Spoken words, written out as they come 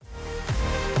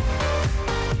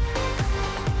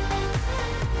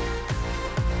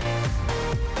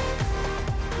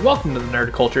Welcome to the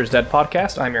Nerd Culture is Dead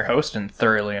podcast. I'm your host and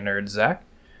thoroughly a nerd, Zach.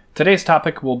 Today's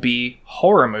topic will be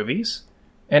horror movies.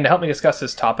 And to help me discuss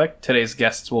this topic, today's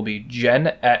guests will be Jen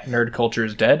at Nerd Culture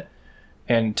is Dead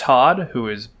and Todd, who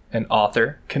is an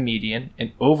author, comedian,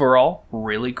 and overall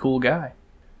really cool guy.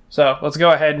 So let's go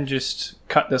ahead and just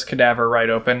cut this cadaver right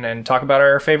open and talk about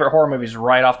our favorite horror movies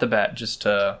right off the bat, just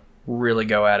to really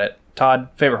go at it. Todd,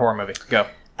 favorite horror movie? Go.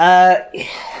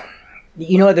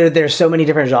 You know, there's so many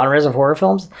different genres of horror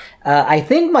films. I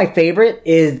think my favorite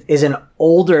is an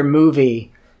older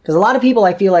movie, because a lot of people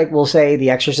I feel like will say The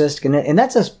Exorcist, and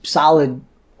that's a solid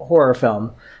horror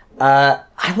film.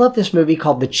 I love this movie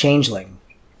called The Changeling.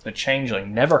 The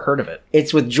Changeling. Never heard of it.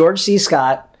 It's with George C.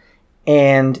 Scott,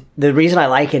 and the reason I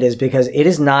like it is because it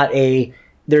is not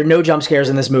there are no jump scares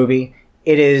in this movie.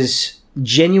 It is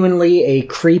genuinely a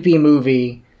creepy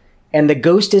movie, and the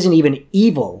ghost isn't even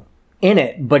evil in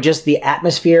it, but just the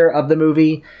atmosphere of the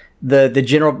movie, the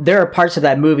general. There are parts of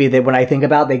that movie that when I think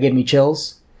about, they give me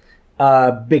chills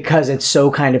because it's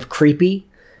so kind of creepy.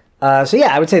 So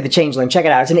yeah, I would say The Changeling. Check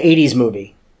it out. It's an 80s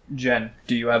movie. Jen,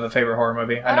 do you have a favorite horror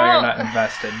movie? I know you're not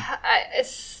invested.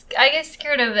 I get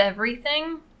scared of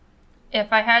everything.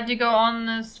 If I had to go on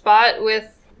the spot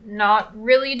with not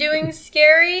really doing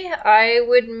scary, I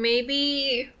would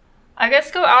maybe, I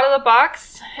guess, go out of the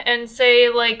box and say,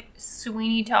 like,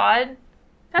 Sweeney Todd.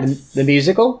 That's The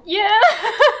musical? Yeah.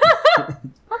 I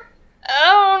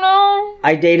don't know.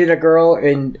 I dated a girl,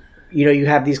 and you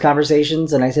have these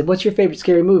conversations, and I said, "What's your favorite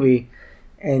scary movie?"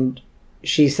 And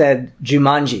she said,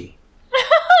 "Jumanji."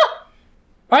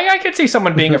 I could see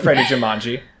someone being afraid of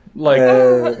Jumanji. Like,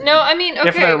 no, I mean, okay.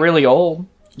 if they're really old.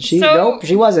 Nope,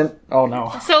 she wasn't. Oh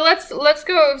no. So let's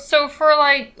go. So for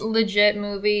like legit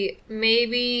movie,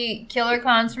 maybe Killer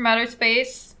Clowns from Outer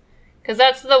Space, because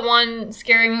that's the one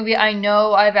scary movie I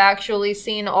know I've actually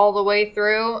seen all the way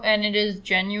through, and it is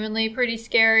genuinely pretty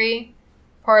scary.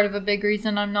 Part of a big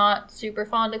reason I'm not super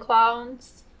fond of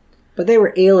clowns. But they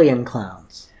were alien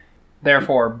clowns.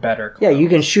 Therefore, better clowns. Yeah, you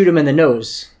can shoot them in the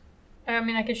nose. I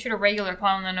mean, I could shoot a regular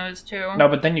clown in the nose too. No,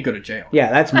 but then you go to jail. Yeah,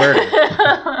 that's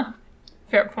murder.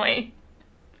 Fair point.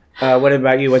 What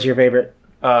about you? What's your favorite?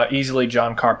 Easily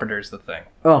John Carpenter's The Thing.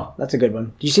 Oh, that's a good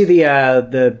one. Did you see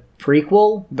the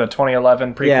prequel? The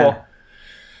 2011 prequel?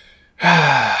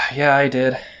 Yeah, I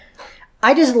did.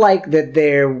 I just like that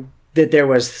there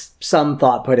was some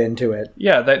thought put into it.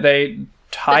 Yeah, they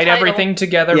tied everything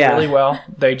together really well.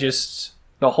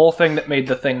 The whole thing that made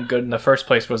The Thing good in the first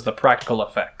place was the practical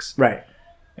effects. Right.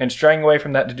 And straying away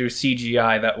from that to do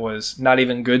CGI that was not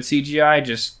even good CGI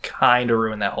just kind of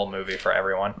ruined that whole movie for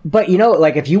everyone. But,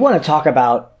 like, if you want to talk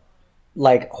about,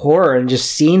 like, horror and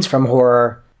just scenes from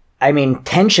horror, I mean,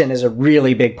 tension is a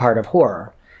really big part of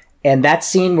horror. And that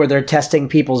scene where they're testing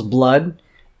people's blood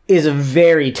is a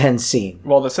very tense scene.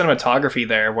 Well, the cinematography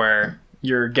there where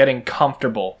you're getting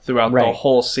comfortable throughout the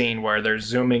whole scene where they're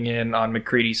zooming in on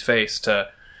McCready's face to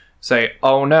say,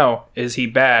 oh no, is he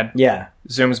bad? Yeah.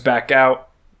 Zooms back out.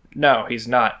 No, he's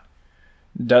not.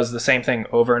 Does the same thing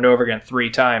over and over again 3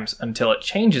 times until it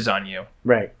changes on you.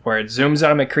 Right. Where it zooms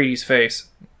on McCready's face,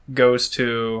 goes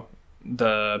to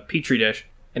the Petri dish,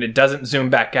 and it doesn't zoom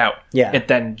back out. Yeah. It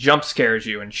then jump scares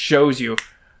you and shows you,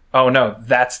 oh no,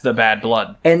 that's the bad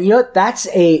blood. And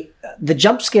the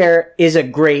jump scare is a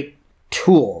great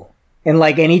tool. And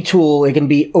like any tool, it can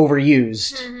be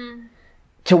overused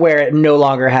to where it no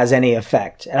longer has any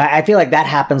effect. And I feel like that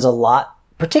happens a lot,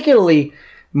 particularly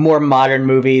more modern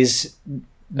movies.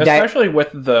 Especially with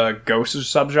the ghost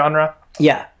subgenre.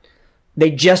 Yeah. They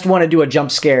just want to do a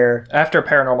jump scare. After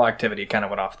Paranormal Activity kind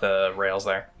of went off the rails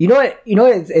there. You know what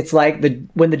it's like?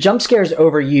 When the jump scare is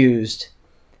overused,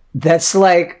 that's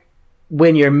like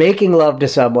when you're making love to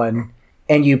someone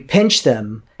and you pinch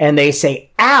them and they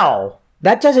say, ow!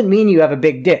 That doesn't mean you have a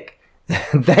big dick.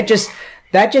 That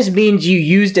just means you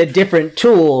used a different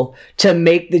tool to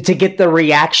get the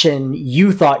reaction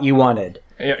you thought you wanted.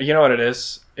 You know what it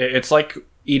is? It's like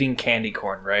eating candy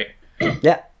corn, right?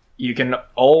 Yeah. You can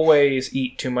always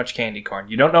eat too much candy corn.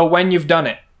 You don't know when you've done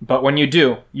it, but when you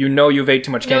do, you know you've ate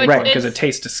too much candy corn because it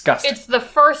tastes disgusting. It's the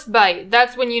first bite.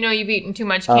 That's when you know you've eaten too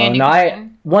much candy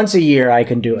corn. Once a year I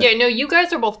can do it. Yeah, no, you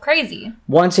guys are both crazy.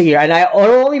 Once a year. And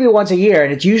it'll only be once a year,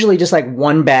 and it's usually just like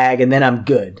one bag, and then I'm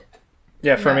good.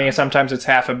 Yeah, for me, sometimes it's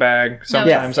half a bag.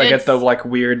 Sometimes I get the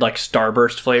weird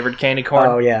Starburst flavored candy corn.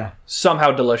 Oh, yeah. Somehow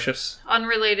delicious.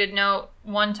 Unrelated note,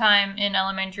 one time in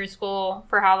elementary school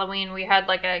for Halloween, we had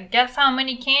a guess how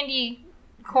many candy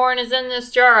corn is in this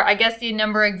jar. I guessed the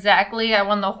number exactly. I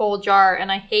won the whole jar,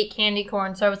 and I hate candy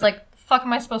corn, so I was like, the fuck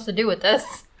am I supposed to do with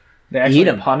this? They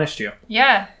actually punished you.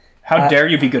 Yeah. How dare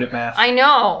you be good at math? I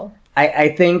know. I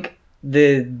think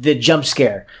the jump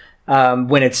scare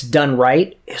when it's done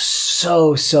right is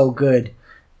so good.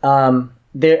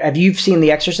 Have you seen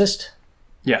The Exorcist?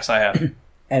 Yes, I have.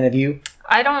 And have you?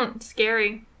 I don't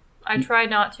scary. I try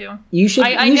not to. You should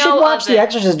I should know watch of The it.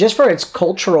 Exorcist just for its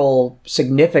cultural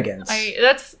significance.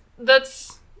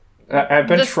 That's I've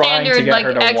been the trying to standard get like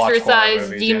her to watch horror exercise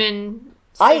movies, demon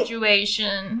I-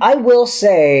 situation. I will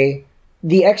say,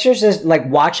 The Exorcist, like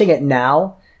watching it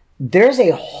now, there's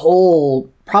a whole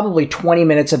probably 20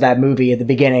 minutes of that movie at the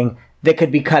beginning that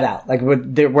could be cut out. Like where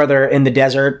they're in the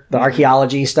desert, the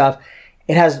archaeology stuff.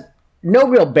 It has no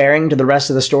real bearing to the rest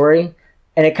of the story.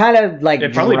 And it kind of like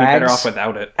It'd probably drags. be better off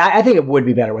without it. I think it would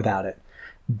be better without it.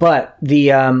 But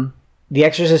The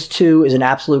Exorcist 2 is an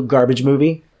absolute garbage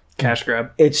movie. Cash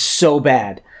grab. It's so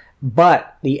bad.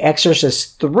 But The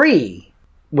Exorcist 3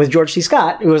 with George C.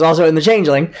 Scott, who was also in The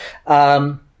Changeling,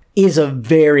 is a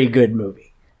very good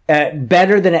movie.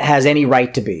 Better than it has any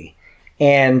right to be.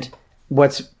 And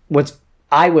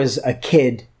I was a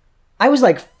kid. I was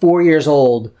like 4 years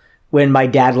old when my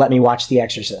dad let me watch The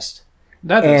Exorcist.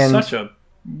 That is And- such a...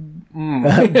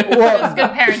 Well, It's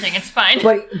good parenting. It's fine.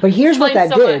 but here's what that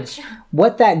Explains so did. much.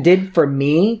 What that did for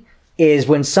me is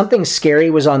when something scary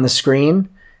was on the screen,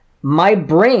 my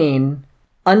brain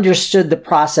understood the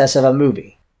process of a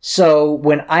movie. So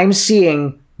when I'm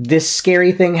seeing this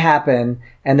scary thing happen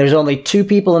and there's only two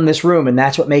people in this room and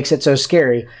that's what makes it so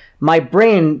scary, my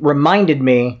brain reminded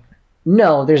me,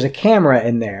 no, there's a camera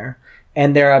in there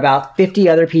and there are about 50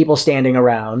 other people standing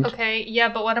around. Okay, yeah,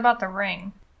 but what about the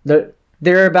ring?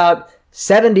 There are about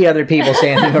 70 other people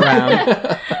standing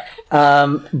around.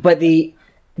 But The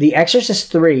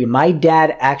Exorcist 3, my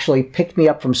dad actually picked me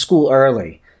up from school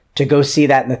early to go see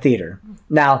that in the theater.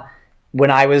 Now, when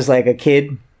I was like a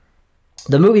kid,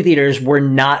 the movie theaters were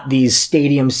not these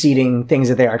stadium seating things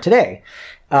that they are today.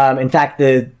 In fact,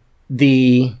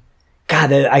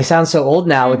 I sound so old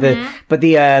now with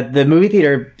the movie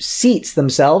theater seats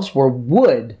themselves were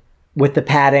wood with the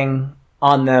padding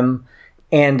on them.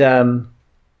 And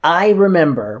I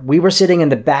remember we were sitting in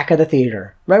the back of the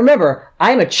theater. Remember,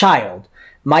 I'm a child.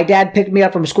 My dad picked me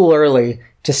up from school early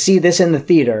to see this in the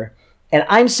theater. And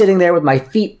I'm sitting there with my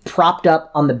feet propped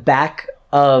up on the back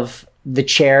of the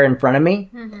chair in front of me.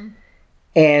 Mm-hmm.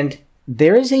 And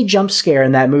there is a jump scare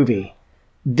in that movie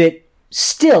that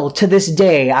still to this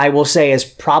day, I will say is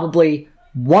probably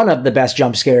one of the best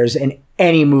jump scares in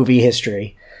any movie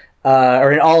history,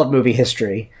 or in all of movie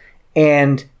history.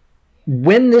 And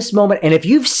when this moment, and if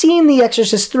you've seen The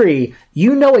Exorcist 3,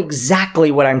 you know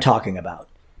exactly what I'm talking about.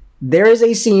 There is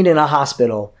a scene in a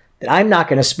hospital that I'm not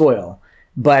going to spoil,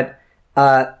 but,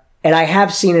 and I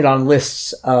have seen it on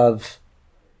lists of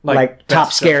like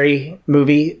top scary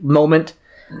movie moment,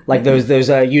 like those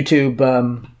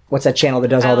YouTube, what's that channel that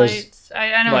does all those? Highlights.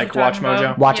 I know Like what you're talking Watch Mojo?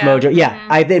 about. Watch Yeah. Mojo. Yeah,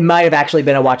 Mhm. it might have actually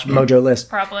been a Watch Mojo list.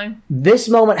 Probably. This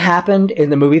moment happened in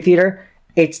the movie theater.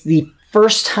 It's the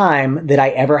first time that I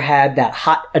ever had that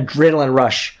hot adrenaline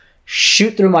rush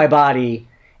shoot through my body,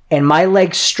 and my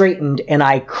legs straightened, and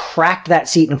I cracked that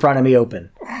seat in front of me open.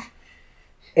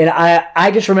 And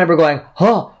I just remember going,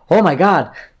 oh my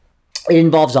God. It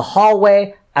involves a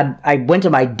hallway. I went to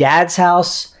my dad's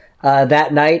house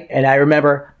that night, and I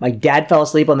remember my dad fell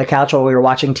asleep on the couch while we were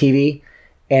watching TV,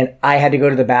 and I had to go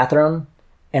to the bathroom,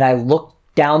 and I looked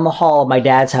down the hall of my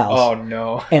dad's house. Oh,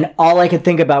 no. And all I could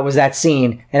think about was that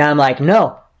scene. And I'm like,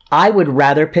 no, I would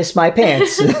rather piss my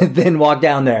pants than walk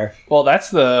down there. Well, that's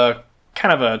the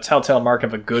kind of a telltale mark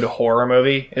of a good horror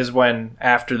movie is when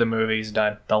after the movie's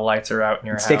done, the lights are out in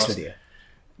your house. Sticks with you.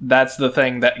 That's the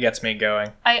thing that gets me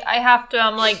going. I have to,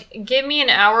 I'm like, give me an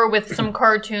hour with some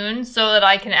cartoons so that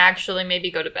I can actually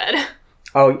maybe go to bed.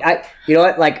 Oh, you know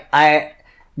what? Like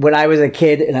when I was a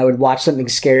kid and I would watch something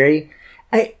scary,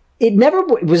 it never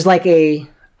was like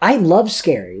I love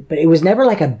scary, but it was never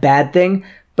like a bad thing.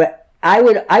 But I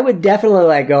would definitely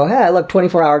like go, hey, look,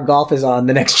 24-hour golf is on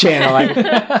the next channel. Like,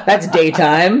 that's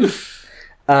daytime.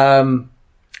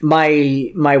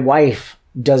 My wife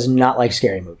does not like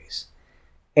scary movies,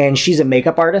 and she's a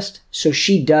makeup artist, so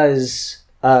she does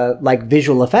like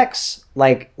visual effects,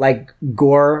 like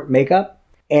gore makeup.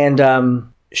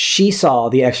 And she saw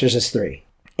The Exorcist 3,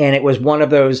 and it was one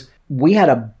of those. We had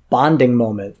a bonding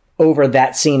moment over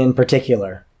that scene in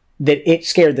particular that it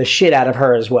scared the shit out of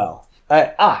her as well.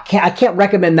 I can't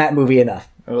recommend that movie enough.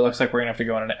 It looks like we're gonna have to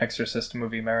go on an Exorcist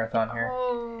movie marathon here.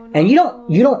 Oh, no. And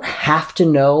you don't have to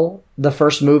know the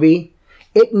first movie.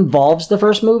 It involves the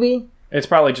first movie. It's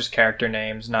probably just character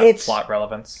names, not plot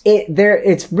relevance.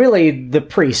 It's really the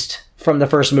priest from the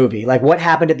first movie. Like what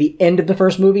happened at the end of the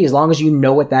first movie, as long as you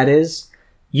know what that is,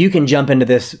 you can jump into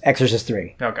this Exorcist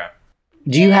 3. Okay.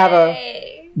 Do you have a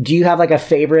Yay. do you have like a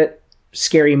favorite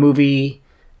scary movie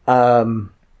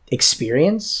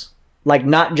experience? Like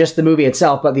not just the movie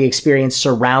itself, but the experience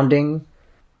surrounding.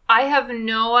 I have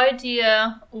no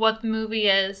idea what the movie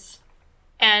is.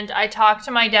 And I talked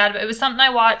to my dad, but it was something I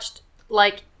watched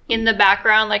like in the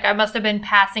background. Like I must have been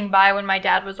passing by when my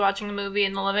dad was watching the movie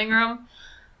in the living room.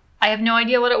 I have no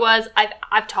idea what it was.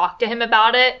 I've talked to him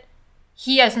about it.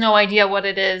 He has no idea what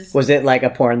it is. Was it like a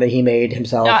porn that he made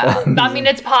himself? I mean,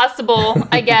 it's possible,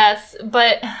 I guess,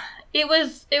 but it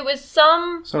was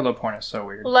some Solo porn is so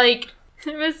weird. like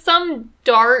it was some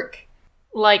dark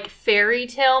like fairy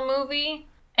tale movie,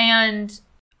 and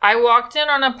I walked in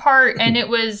on a part and it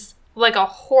was like a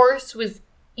horse was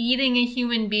eating a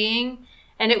human being,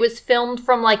 and it was filmed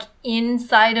from like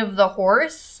inside of the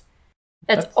horse.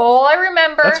 That's all I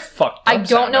remember. That's fucked up. I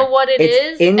don't know what it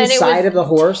is. It's inside of the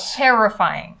horse?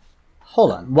 Terrifying.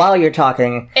 Hold on. While you're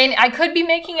talking... And I could be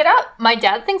making it up. My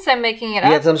dad thinks I'm making it up.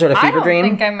 You had some sort of fever dream? I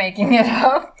don't think I'm making it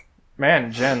up.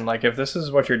 Man, Jen, like if this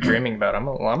is what you're dreaming about, I'm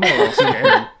a little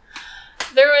scared.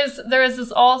 There was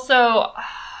this also...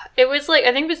 It was like,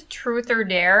 I think it was Truth or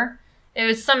Dare. It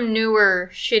was some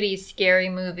newer, shitty, scary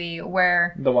movie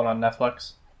where... The one on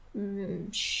Netflix?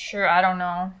 Sure, I don't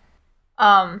know.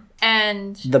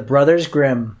 And... The Brothers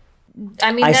Grimm.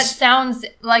 I mean, that sounds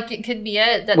like it could be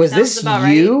it. That was sounds this about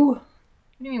you? Right.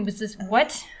 What do you mean, was this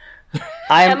what?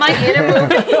 Am I in a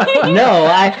movie? No,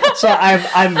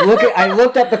 I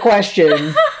looked up the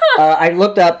question. I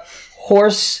looked up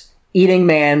horse eating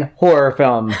man horror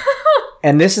film.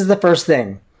 And this is the first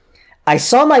thing. I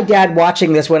saw my dad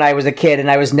watching this when I was a kid,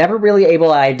 and I was never really able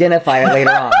to identify it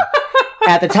later on.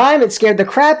 At the time, it scared the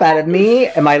crap out of me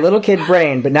and my little kid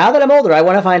brain. But now that I'm older, I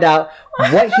want to find out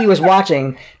what he was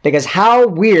watching, because how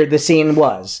weird the scene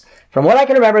was. From what I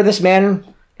can remember, this man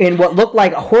in what looked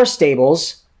like horse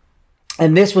stables,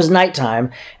 and this was nighttime,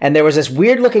 and there was this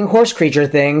weird-looking horse creature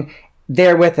thing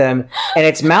there with him, and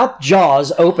its mouth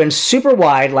jaws open super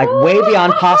wide, like way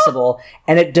beyond possible,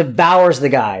 and it devours the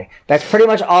guy. That's pretty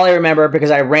much all I remember,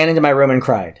 because I ran into my room and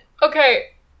cried.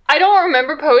 Okay, I don't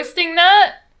remember posting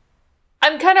that.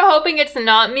 I'm kind of hoping it's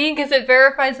not me, because it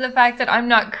verifies the fact that I'm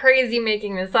not crazy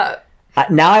making this up.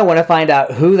 Now I want to find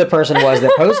out who the person was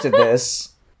that posted this.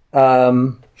 But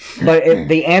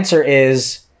the answer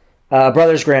is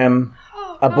Brothers Grimm,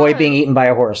 a boy being eaten by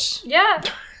a horse. Yeah.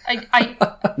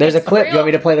 There's a clip. Real. Do you want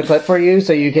me to play the clip for you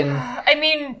so you can I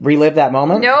mean, relive that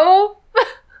moment? No.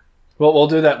 Well, we'll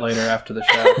do that later after the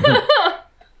show.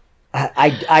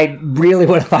 I really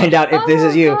want to find out if this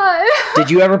is you. God. Did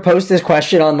you ever post this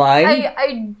question online?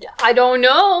 I don't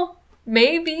know.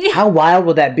 Maybe. How wild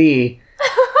would that be?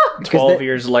 12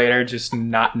 years later, just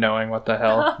not knowing what the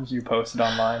hell you posted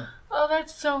online. Oh,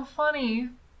 that's so funny.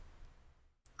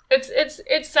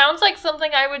 It sounds like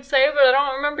something I would say, but I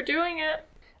don't remember doing it.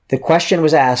 The question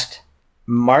was asked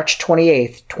March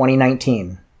 28th,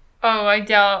 2019. Oh, I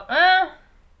doubt.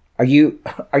 Are you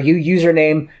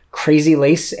username Crazy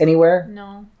Lace anywhere?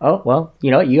 No. Oh, well,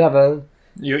 you have a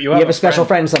you have a special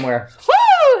friend somewhere.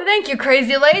 Woo! Thank you,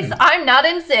 Crazy Lace. I'm not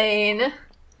insane.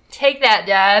 Take that,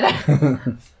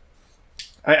 Dad.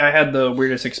 I had the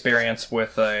weirdest experience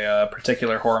with a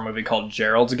particular horror movie called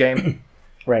Gerald's Game.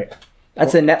 Right.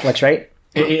 That's in Netflix, right?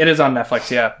 It is on Netflix,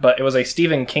 yeah. But it was a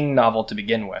Stephen King novel to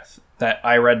begin with that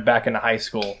I read back in high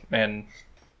school. And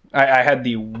I had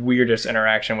the weirdest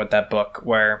interaction with that book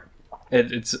where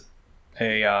it's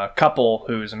a couple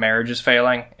whose marriage is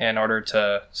failing. In order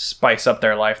to spice up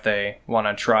their life, they want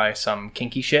to try some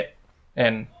kinky shit.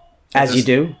 And as you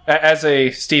do? As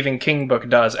a Stephen King book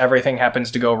does, everything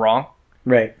happens to go wrong.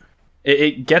 Right.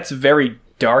 It gets very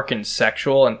dark and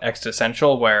sexual and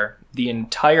existential, where the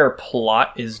entire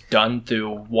plot is done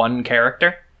through one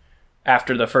character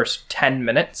after the first 10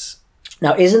 minutes.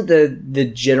 Now, isn't the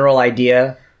general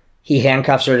idea he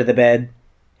handcuffs her to the bed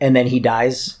and then he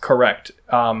dies? Correct.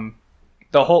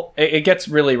 It gets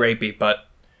really rapey, but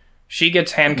she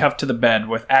gets handcuffed to the bed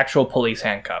with actual police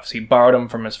handcuffs. He borrowed them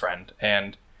from his friend,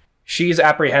 and she's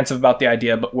apprehensive about the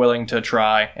idea, but willing to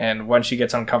try. And when she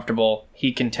gets uncomfortable,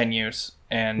 he continues,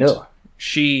 and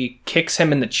she kicks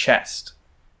him in the chest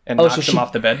and knocks him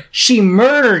off the bed. She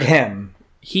murdered him.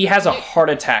 He has a heart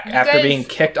attack after being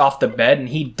kicked off the bed, and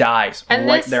he dies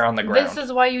there on the ground. This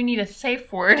is why you need a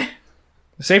safe word.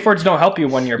 Safe words don't help you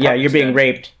when you're you're being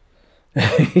raped.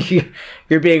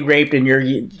 You're being raped, and you're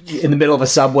in the middle of a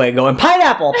subway going,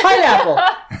 pineapple, pineapple.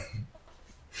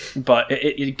 But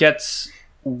it gets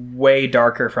way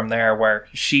darker from there, where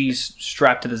she's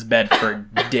strapped to this bed for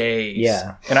days.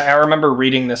 Yeah. And I remember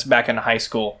reading this back in high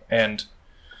school, and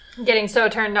Getting so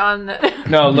turned on that.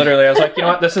 No, literally, I was like, you know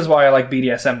what? This is why I like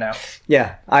BDSM now.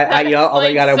 Yeah, I you know, although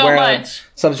you gotta so wear much.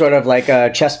 some sort of like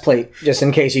a chest plate just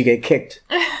in case you get kicked.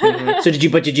 So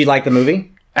did you like the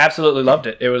movie? Absolutely loved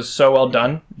it. It was so well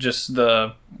done. Just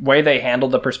the way they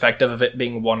handled the perspective of it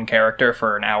being one character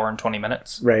for an hour and 20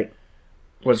 minutes Right.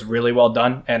 was really well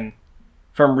done. And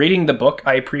from reading the book,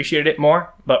 I appreciated it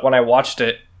more. But when I watched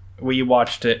it, we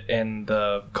watched it in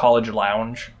the college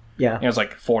lounge. Yeah. It was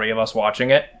like 40 of us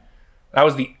watching it. I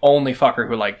was the only fucker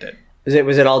who liked it.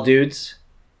 Was it all dudes?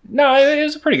 No, it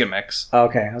was a pretty good mix.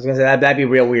 Okay, I was gonna say that'd be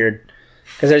real weird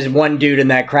because there's one dude in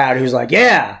that crowd who's like,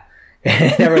 yeah,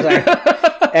 and everyone's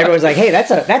like, hey,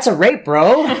 that's a rape,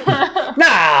 bro.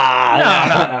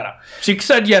 No. She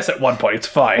said yes at one point. It's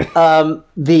fine.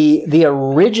 The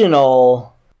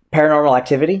original Paranormal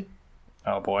Activity,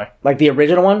 Oh boy. like the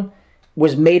original one,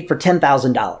 was made for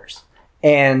 $10,000,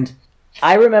 and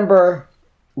I remember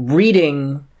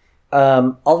reading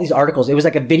all these articles. It was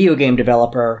like a video game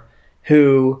developer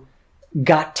who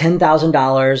got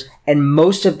 $10,000, and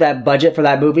most of that budget for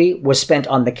that movie was spent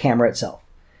on the camera itself.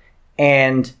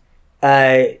 And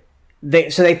they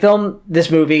filmed this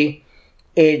movie.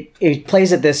 It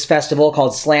plays at this festival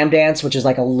called Slam Dance, which is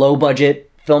like a low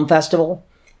budget film festival,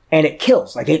 and it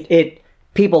kills. Like it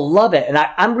people love it. And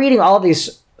I'm reading all of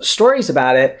these stories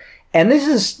about it, and this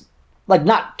is like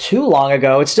not too long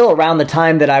ago. It's still around the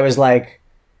time that I was like,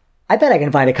 I bet I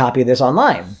can find a copy of this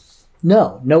online.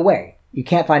 No way. You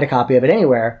can't find a copy of it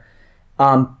anywhere.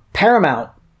 Paramount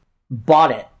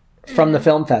bought it from the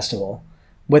film festival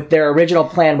with their original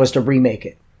plan was to remake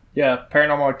it. Yeah,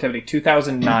 Paranormal Activity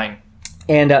 2009.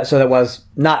 And so it was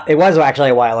actually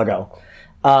a while ago.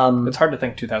 It's hard to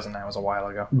think 2009 was a while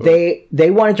ago.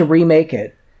 They wanted to remake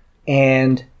it.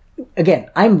 And again,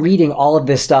 I'm reading all of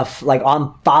this stuff, like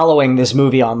I'm following this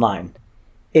movie online.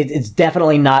 It's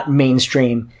definitely not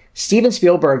mainstream. Steven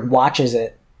Spielberg watches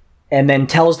it and then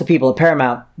tells the people at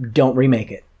Paramount, don't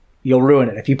remake it. You'll ruin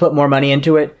it. If you put more money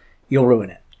into it, you'll ruin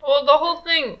it. Well, the whole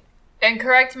thing, and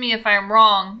correct me if I'm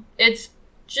wrong, it's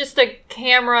just a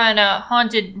camera in a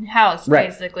haunted house, Right.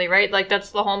 basically, right? Like,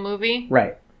 that's the whole movie?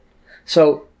 Right.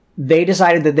 So they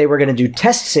decided that they were going to do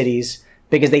test cities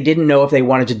because they didn't know if they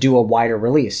wanted to do a wider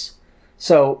release.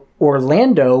 So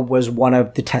Orlando was one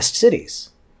of the test cities.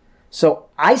 So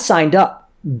I signed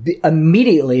up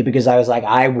immediately because I was like,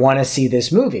 I want to see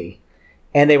this movie.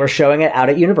 And they were showing it out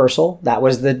at Universal. That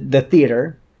was the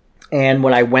theater. And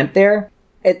when I went there,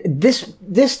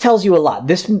 this tells you a lot.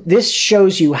 This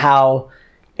shows you how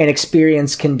an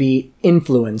experience can be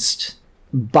influenced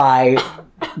by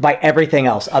everything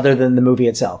else other than the movie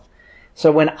itself.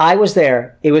 So when I was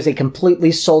there, it was a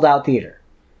completely sold out theater.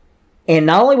 And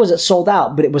not only was it sold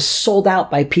out, but it was sold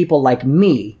out by people like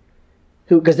me,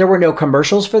 because there were no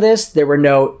commercials for this.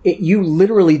 You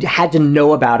literally had to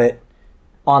know about it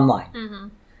online. Mm-hmm.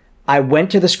 I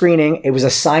went to the screening. It was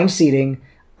assigned seating.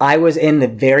 I was in the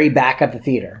very back of the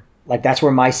theater. Like that's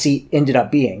where my seat ended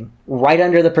up being, right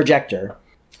under the projector.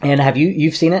 And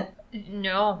you've seen it?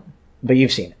 No. But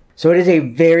you've seen it. So it is a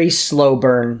very slow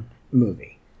burn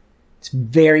movie. It's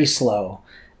very slow.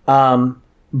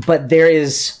 But there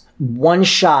is one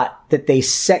shot that they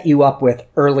set you up with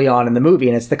early on in the movie,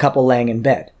 and it's the couple laying in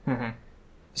bed. Mm-hmm.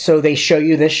 So they show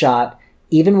you this shot.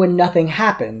 Even when nothing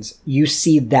happens, you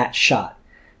see that shot.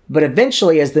 But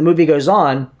eventually, as the movie goes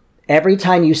on, every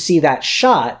time you see that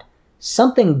shot,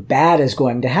 something bad is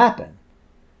going to happen.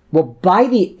 Well, by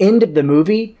the end of the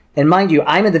movie, and mind you,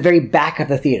 I'm at the very back of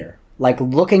the theater, like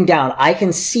looking down, I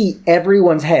can see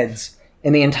everyone's heads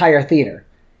in the entire theater.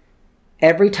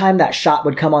 Every time that shot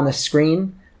would come on the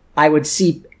screen, I would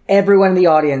see everyone in the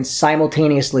audience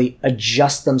simultaneously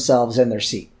adjust themselves in their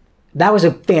seat. That was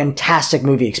a fantastic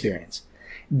movie experience.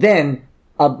 Then,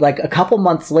 like a couple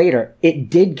months later, it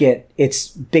did get its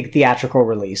big theatrical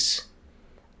release.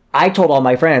 I told all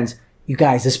my friends, you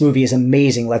guys, this movie is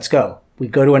amazing. Let's go. We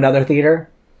go to another theater,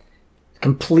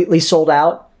 completely sold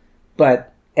out,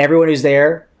 but everyone who's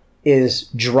there is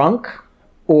drunk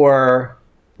or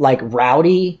like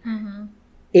rowdy. Mm-hmm.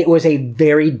 It was a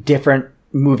very different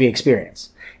movie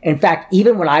experience. In fact,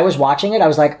 even when I was watching it, I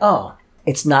was like, oh,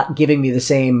 it's not giving me the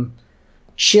same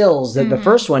chills that the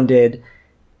first one did.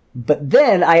 But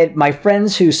then I had my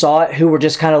friends who saw it who were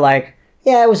just kind of like,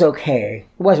 yeah, it was okay.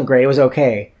 It wasn't great. It was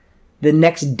okay. The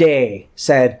next day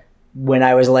said, when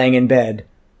I was laying in bed,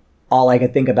 all I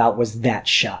could think about was that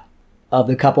shot of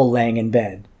the couple laying in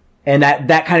bed. And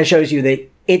that kind of shows you that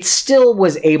it still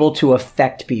was able to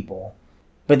affect people.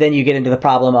 But then you get into the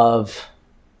problem of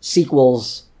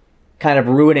sequels kind of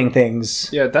ruining things.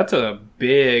 Yeah, that's a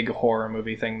big horror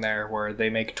movie thing there where they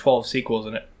make 12 sequels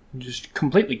and it Just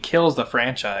completely kills the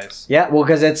franchise. Yeah, well,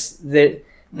 because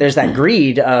there's that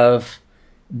greed of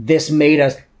this made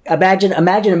us. Imagine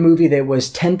a movie that was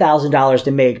 $10,000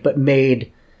 to make, but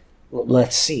made,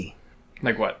 let's see.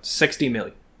 Like what? 60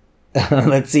 million.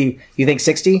 Let's see. You think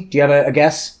 60? Do you have a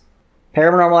guess?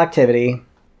 Paranormal Activity,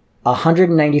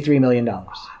 $193 million. I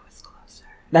was closer.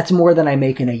 That's more than I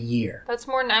make in a year. That's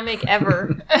more than I make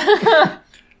ever.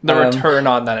 The return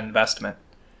on that investment.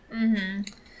 Mm-hmm.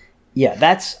 Yeah,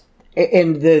 that's...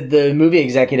 And the movie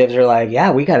executives are like,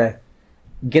 yeah, we got to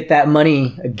get that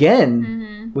money again.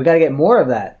 Mm-hmm. We got to get more of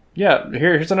that. Yeah,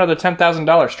 here's another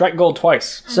 $10,000. Strike gold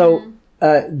twice. So,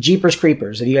 Jeepers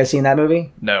Creepers. Have you guys seen that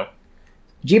movie? No.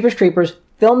 Jeepers Creepers,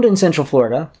 filmed in Central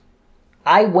Florida.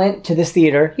 I went to this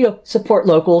theater, support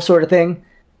local sort of thing.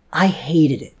 I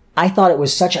hated it. I thought it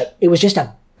was just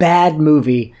a bad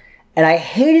movie. And I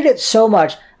hated it so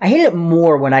much. I hated it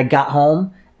more when I got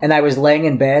home and I was laying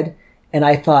in bed and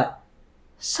I thought,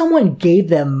 someone gave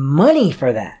them money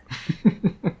for that.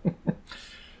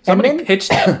 Somebody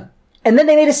pitched it. And then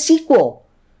they made a sequel.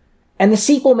 And the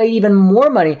sequel made even more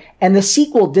money. And the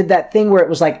sequel did that thing where it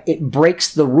was like, it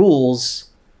breaks the rules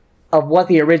of what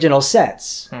the original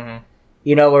sets. Mm-hmm.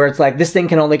 Where it's like, this thing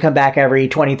can only come back every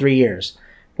 23 years.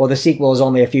 Well, the sequel is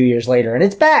only a few years later, and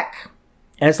it's back.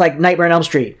 And it's like Nightmare on Elm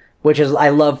Street, which is, I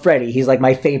love Freddy. He's like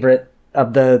my favorite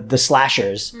of the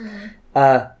slashers.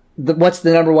 Mm-hmm. What's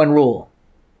the number one rule?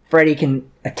 Freddy can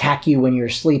attack you when you're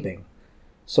sleeping.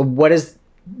 So what is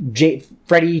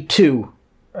Freddy 2,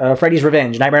 Freddy's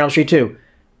Revenge, Nightmare on Elm Street 2?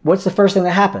 What's the first thing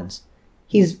that happens?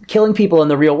 He's killing people in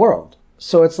the real world.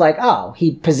 So it's like, oh,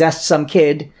 he possessed some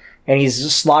kid and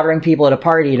he's slaughtering people at a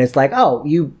party, and it's like, oh,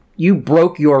 you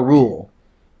broke your rule.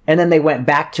 And then they went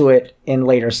back to it in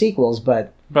later sequels,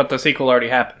 but the sequel already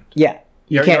happened. Yeah,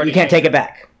 you can't take it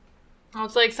back. Well,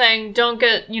 it's like saying don't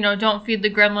feed the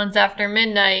gremlins after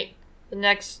midnight. The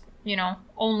next,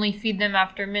 only feed them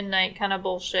after midnight kind of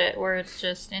bullshit, where it's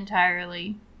just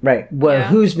entirely right. Well,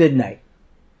 who's midnight?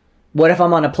 What if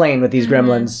I'm on a plane with these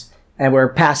gremlins and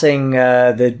we're passing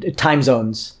the time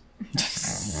zones?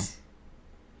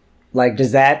 Like,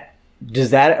 does that,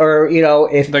 or,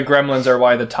 if... The gremlins are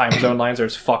why the time zone lines are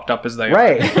as fucked up as they are.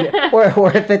 Right.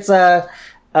 or if it's, all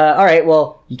right,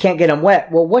 well, you can't get them wet.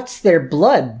 Well, what's their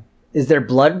blood? Is their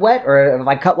blood wet? Or if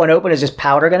I cut one open, is just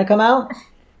powder going to come out?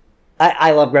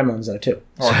 I love Gremlins, though, too.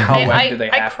 Or how wet do they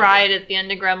have I cried at the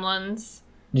end of Gremlins.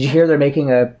 Did you hear they're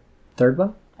making a third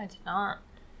one? I did not.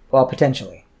 Well,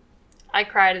 potentially. I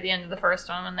cried at the end of the first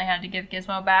one when they had to give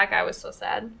Gizmo back. I was so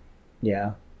sad.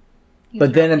 Yeah.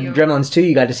 But then in Gremlins 2,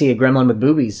 you got to see a gremlin with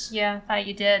boobies. Yeah, I thought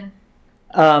you did.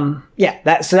 Yeah,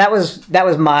 that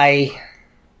was my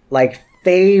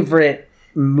favorite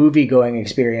movie-going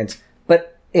experience.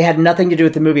 But it had nothing to do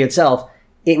with the movie itself.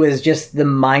 It was just the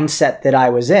mindset that I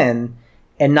was in,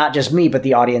 and not just me, but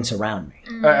the audience around me.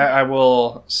 Mm-hmm. I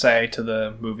will say to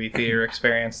the movie theater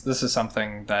experience, this is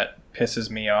something that pisses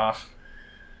me off.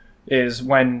 Is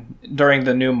when, during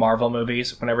the new Marvel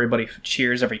movies, when everybody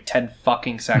cheers every 10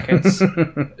 fucking seconds.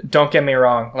 Don't get me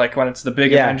wrong, like when it's the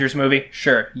big Avengers movie,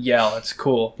 sure, yell, it's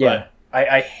cool. Yeah. But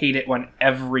I hate it when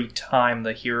every time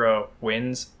the hero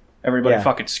wins, everybody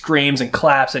fucking screams and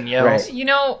claps and yells. Right. You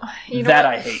know that what,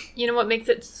 I hate. You know what makes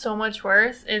it so much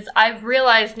worse is I've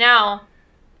realized now,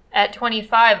 at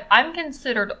 25, I'm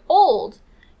considered old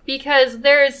because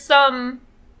there's some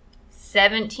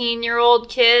 17-year-old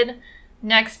kid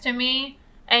next to me,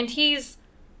 and he's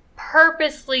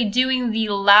purposely doing the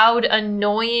loud,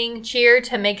 annoying cheer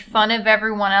to make fun of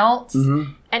everyone else,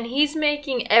 and he's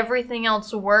making everything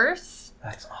else worse.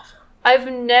 That's awful.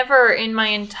 I've never in my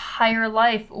entire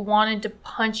life wanted to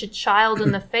punch a child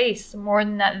in the face more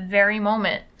than that very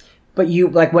moment. But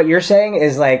what you're saying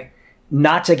is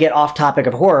not to get off topic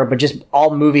of horror, but just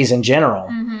all movies in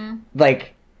general.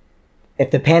 Like, if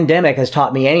the pandemic has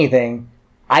taught me anything,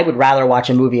 I would rather watch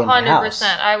a movie in my house.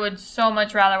 100%. I would so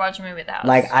much rather watch a movie at the house.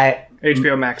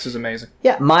 HBO Max is amazing.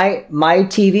 Yeah, my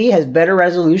TV has better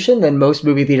resolution than most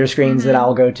movie theater screens that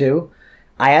I'll go to.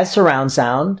 I have surround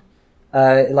sound.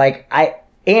 I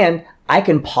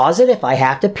can pause it if I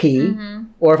have to pee,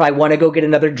 or if I want to go get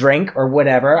another drink or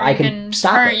whatever. I can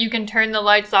stop it. You can turn the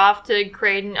lights off to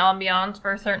create an ambiance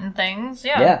for certain things.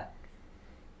 Yeah.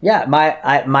 Yeah.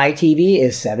 My TV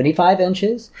is 75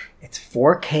 inches. It's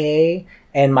 4K.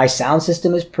 And my sound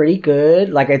system is pretty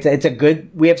good. It's a good.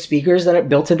 We have speakers that are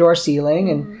built into our ceiling,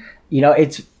 and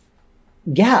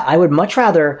I would much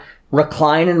rather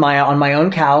recline on my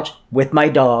own couch with my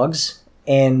dogs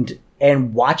and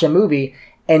watch a movie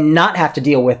and not have to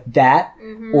deal with that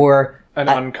or an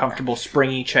uncomfortable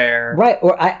springy chair, right?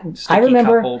 Or I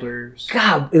remember, cup holders.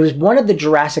 God, it was one of the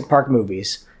Jurassic Park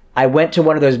movies, I went to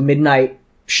one of those midnight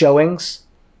showings,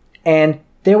 and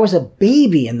there was a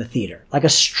baby in the theater, like a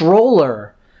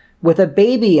stroller with a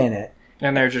baby in it.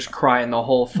 And they're just crying the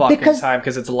whole fucking time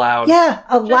because it's loud. Yeah,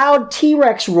 a loud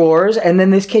T-Rex roars, and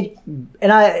then this kid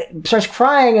starts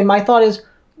crying, and my thought is,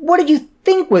 what did you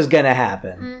think was going to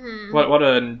happen? Mm-hmm. What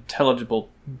an intelligible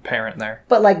parent there.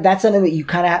 But like that's something that you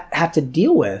kind of have to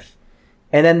deal with.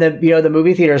 And then the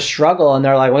movie theaters struggle, and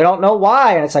they're like, we don't know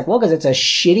why, and it's like, well, because it's a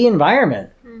shitty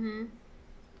environment. Mm-hmm.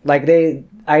 Like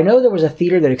I know there was a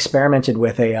theater that experimented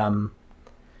with a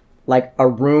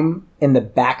room in the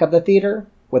back of the theater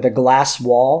with a glass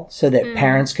wall so that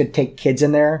parents could take kids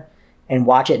in there and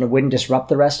watch it and it wouldn't disrupt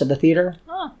the rest of the theater.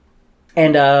 Huh.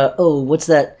 And, what's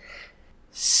that?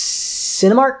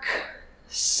 Cinemark?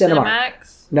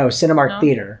 Cinemax? No, Cinemark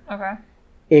Theater. Okay.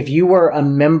 If you were a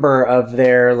member of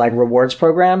their, like, rewards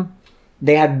program,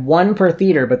 they had one per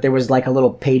theater, but there was, like, a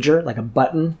little pager, like a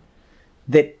button,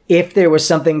 that if there was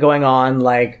something going on,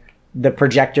 like the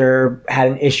projector had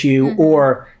an issue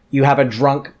or you have a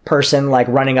drunk person like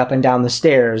running up and down the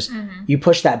stairs, you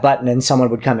push that button and someone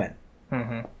would come in.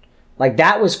 Mm-hmm. Like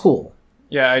that was cool.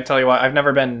 Yeah, I tell you what, I've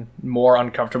never been more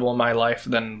uncomfortable in my life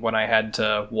than when I had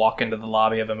to walk into the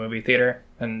lobby of a movie theater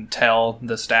and tell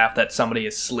the staff that somebody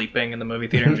is sleeping in the movie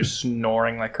theater and just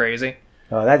snoring like crazy.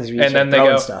 Oh, that is And then they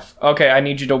go, stuff. okay, I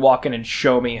need you to walk in and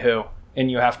show me who. And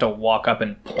you have to walk up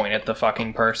and point at the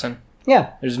fucking person.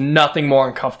 Yeah. There's nothing more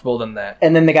uncomfortable than that.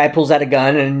 And then the guy pulls out a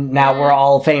gun and now we're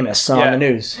all famous on the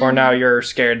news. Or now you're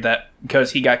scared that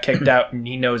because he got kicked out and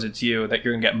he knows it's you, that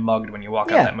you're going to get mugged when you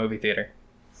walk out of that movie theater.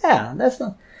 Yeah, that's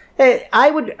not... Hey,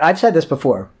 I've said this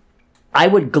before. I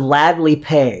would gladly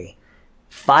pay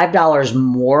 $5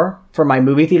 more for my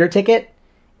movie theater ticket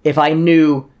if I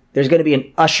knew there's going to be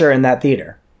an usher in that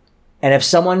theater. And if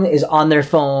someone is on their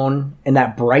phone and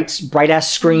that bright-ass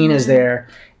screen is there,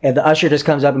 and the usher just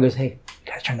comes up and goes, hey, you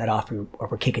gotta turn that off or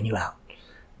we're kicking you out.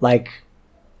 Like,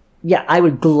 yeah, I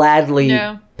would gladly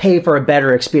pay for a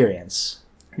better experience.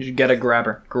 You should get a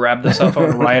grabber. Grab the cell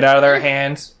phone right out of their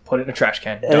hands, put it in a trash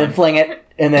can. And then fling it,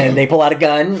 and then they pull out a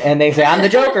gun, and they say, I'm the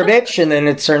Joker, bitch! And then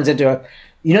it turns into a...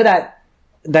 You know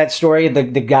that story, the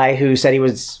guy who said he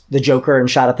was the Joker and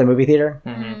shot up the movie theater?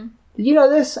 Mm-hmm. Did you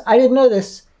know this? I didn't know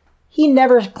this. He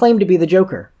never claimed to be the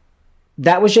Joker.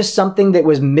 That was just something that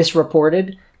was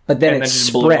misreported, but then it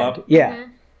spread. Yeah.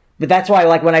 Mm-hmm. But that's why,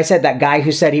 like, when I said that guy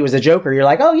who said he was the Joker, you're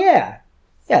like, oh, yeah.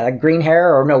 Yeah, like green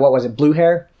hair, or no, what was it, blue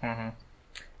hair? Mm-hmm.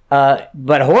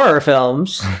 But horror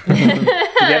films...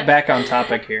 To get back on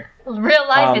topic here. Real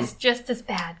life is just as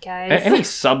bad, guys. Any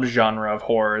subgenre of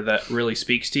horror that really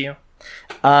speaks to you?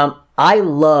 I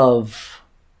love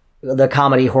the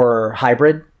comedy horror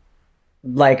hybrid.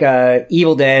 Like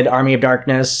Evil Dead, Army of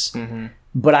Darkness. Mm-hmm.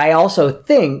 But I also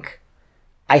think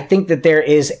that there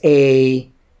is a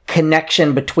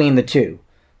connection between the two.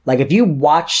 Like if you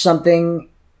watch something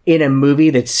in a movie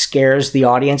that scares the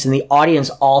audience and the audience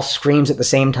all screams at the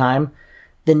same time,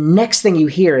 the next thing you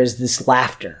hear is this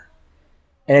laughter.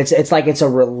 And it's like it's a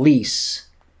release.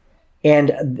 And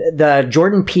the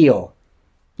Jordan Peele,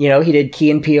 he did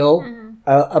Key and Peele,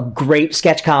 a great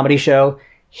sketch comedy show.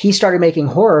 He started making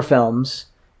horror films,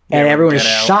 and everyone is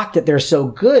shocked that they're so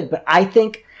good. But I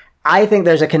think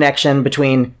there's a connection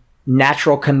between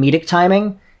natural comedic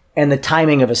timing and the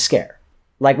timing of a scare.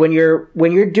 Like when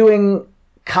you're doing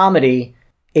comedy,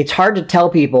 it's hard to tell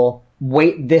people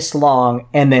wait this long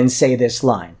and then say this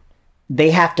line.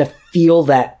 They have to feel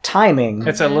that timing.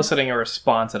 It's eliciting a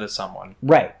response out of someone,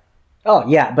 right? Oh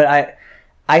yeah, but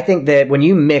I think that when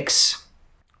you mix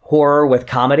horror with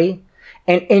comedy.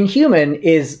 And Inhuman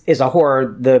is a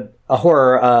horror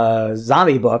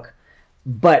zombie book,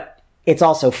 but it's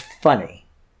also funny.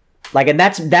 Like, and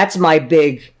that's my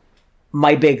big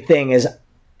thing is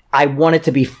I want it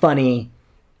to be funny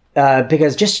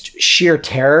because just sheer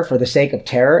terror for the sake of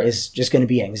terror is just going to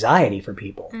be anxiety for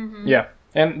people. Mm-hmm. Yeah,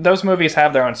 and those movies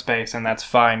have their own space, and that's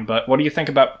fine. But what do you think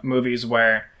about movies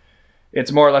where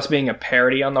it's more or less being a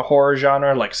parody on the horror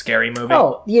genre, like Scary Movie?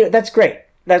 Oh, yeah, that's great.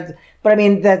 But I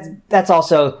mean, that's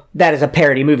also, that is a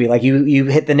parody movie. Like, you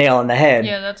hit the nail on the head.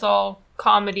 Yeah, that's all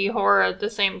comedy, horror at the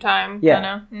same time.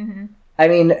 Yeah. Mm-hmm. I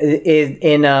mean,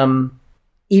 in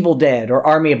Evil Dead or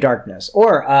Army of Darkness,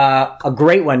 or a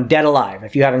great one, Dead Alive,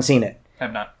 if you haven't seen it. I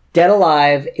have not. Dead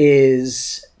Alive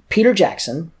is Peter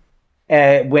Jackson,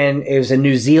 when it was a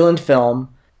New Zealand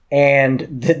film, and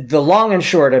the long and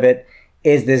short of it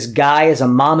is this guy is a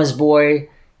mama's boy.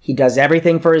 He does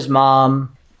everything for his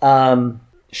mom.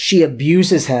 She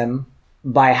abuses him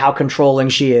by how controlling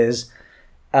she is.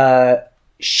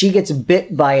 She gets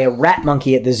bit by a rat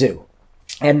monkey at the zoo.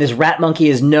 And this rat monkey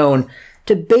is known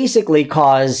to basically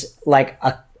cause like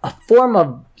a form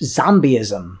of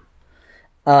zombieism.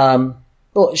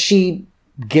 Well, she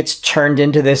gets turned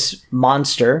into this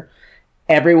monster.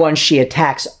 Everyone she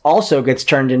attacks also gets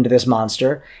turned into this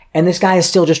monster. And this guy is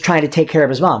still just trying to take care of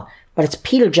his mom. But it's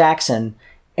Peter Jackson,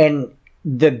 and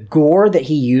the gore that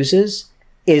he uses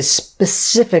is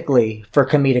specifically for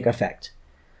comedic effect.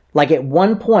 Like at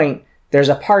one point, there's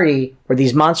a party where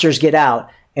these monsters get out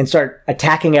and start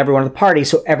attacking everyone at the party,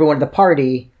 so everyone at the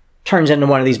party turns into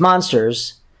one of these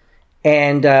monsters.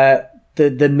 And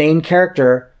the main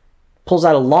character pulls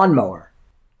out a lawnmower,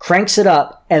 cranks it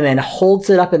up, and then holds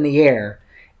it up in the air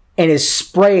and is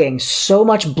spraying so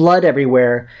much blood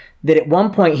everywhere that at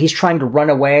one point he's trying to run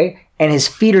away and his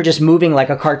feet are just moving like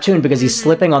a cartoon because he's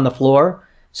slipping on the floor.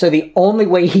 So the only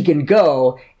way he can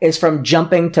go is from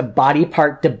jumping to body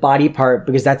part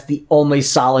because that's the only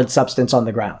solid substance on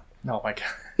the ground. Oh my God.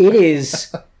 It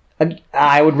is,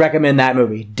 I would recommend that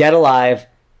movie. Dead Alive,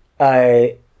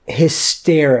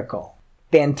 hysterical,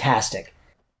 fantastic.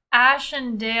 Ash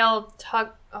and Dale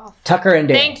Tucker and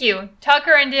Dale. Thank you.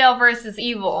 Tucker and Dale versus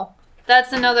Evil.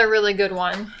 That's another really good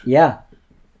one. Yeah.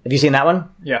 Have you seen that one?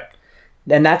 Yeah.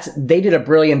 And they did a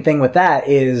brilliant thing with that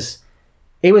is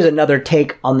it was another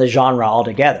take on the genre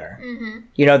altogether. Mm-hmm.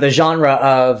 You know, the genre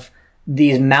of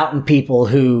these mountain people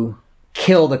who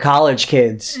kill the college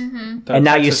kids. Mm-hmm. And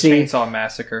now you see Chainsaw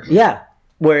Massacre. Yeah.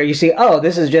 Where you see, oh,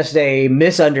 this is just a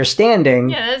misunderstanding.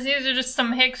 Yeah, these are just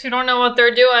some hicks who don't know what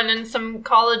they're doing and some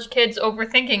college kids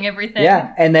overthinking everything.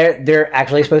 Yeah, and they're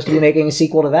actually supposed to be making a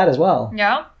sequel to that as well.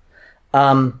 Yeah.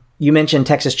 You mentioned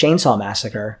Texas Chainsaw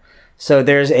Massacre. So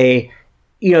there's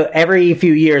every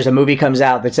few years a movie comes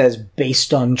out that says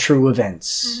based on true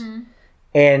events. Mm-hmm.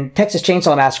 And Texas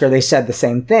Chainsaw Massacre, they said the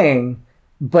same thing,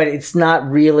 but it's not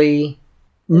really,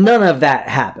 none of that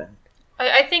happened.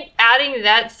 I think adding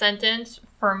that sentence,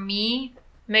 for me,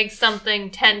 makes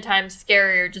something 10 times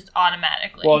scarier just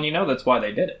automatically. Well, and you know that's why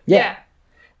they did it. Yeah.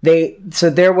 So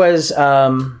there was, they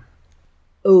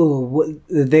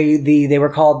were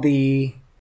called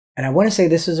and I want to say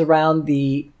this was around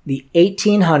the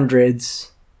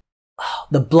 1800s,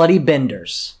 the Bloody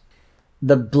Benders.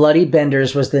 The Bloody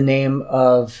Benders was the name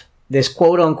of this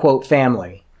quote-unquote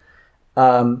family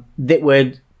that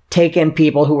would take in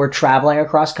people who were traveling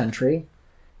across country,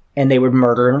 and they would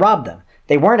murder and rob them.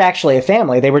 They weren't actually a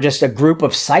family. They were just a group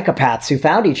of psychopaths who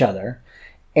found each other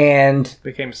and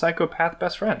became psychopath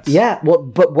best friends. Yeah, well,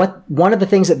 but one of the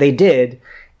things that they did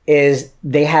is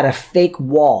they had a fake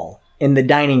wall in the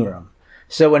dining room.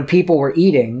 So when people were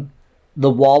eating, the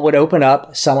wall would open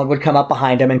up, someone would come up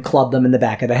behind them and club them in the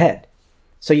back of the head.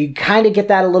 So you kind of get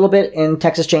that a little bit in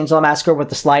Texas Chainsaw Massacre with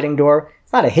the sliding door.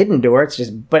 It's not a hidden door,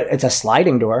 but it's a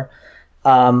sliding door.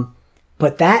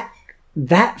 But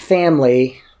that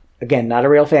family, again, not a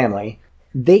real family,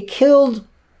 they killed,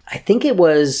 I think it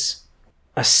was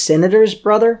a senator's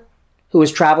brother who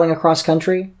was traveling across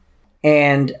country.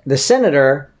 And the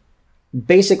senator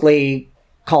basically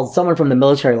called someone from the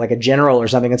military, like a general or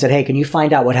something, and said, hey, can you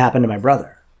find out what happened to my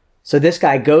brother? So this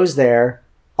guy goes there,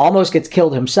 almost gets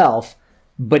killed himself,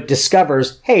 but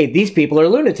discovers, hey, these people are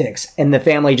lunatics. And the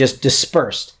family just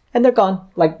dispersed. And they're gone.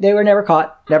 Like, they were never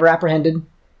caught, never apprehended.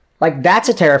 Like, that's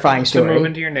a terrifying story. To move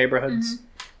into your neighborhoods. Mm-hmm.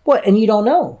 What? And you don't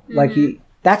know. Mm-hmm. Like,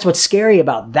 that's what's scary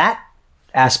about that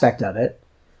aspect of it.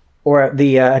 Or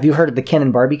have you heard of the Ken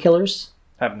and Barbie killers?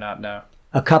 Have not, no.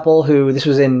 A couple who, this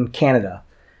was in Canada,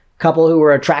 couple who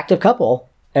were an attractive couple,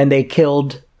 and they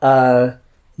killed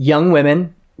young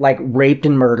women, like raped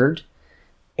and murdered.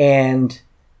 And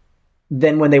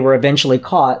then when they were eventually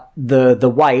caught, the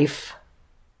wife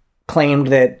claimed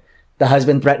that the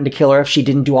husband threatened to kill her if she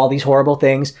didn't do all these horrible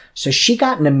things. So she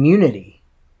got an immunity.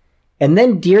 And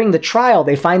then during the trial,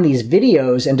 they find these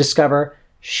videos and discover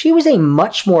she was a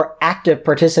much more active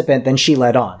participant than she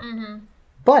let on. Mm-hmm.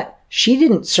 But she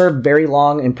didn't serve very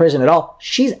long in prison at all.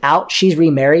 She's out. She's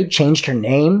remarried, changed her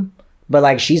name, but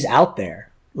like she's out there.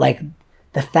 Like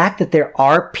the fact that there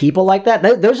are people like that,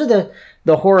 those are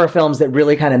the horror films that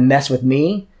really kind of mess with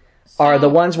me, are the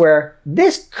ones where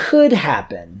this could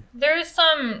happen. There's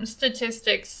some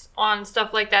statistics on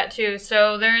stuff like that too.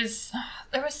 So there was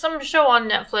some show on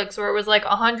Netflix where it was like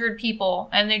 100 people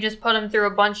and they just put them through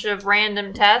a bunch of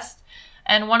random tests.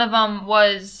 And one of them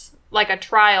was like a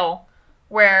trial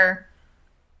where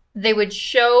they would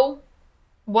show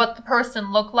what the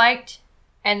person looked like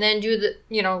and then do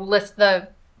list the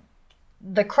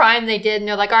crime they did, and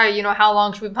they're like, all right, how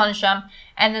long should we punish them?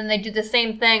 And then they do the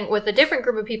same thing with a different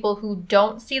group of people who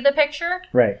don't see the picture.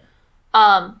 Right.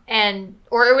 Or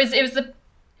it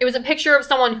was a picture of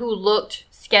someone who looked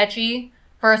sketchy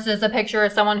versus a picture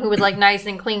of someone who was like nice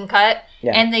and clean cut.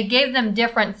 Yeah. And they gave them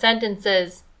different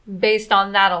sentences based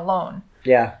on that alone.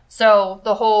 Yeah. So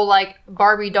the whole like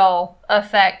Barbie doll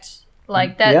effect,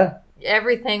 like that,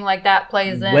 everything like that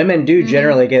plays in. Women do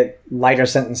generally get lighter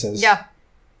sentences. Yeah.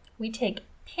 We take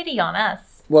pity on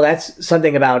us. Well, that's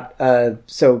something about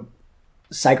so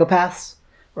psychopaths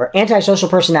or antisocial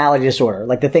personality disorder,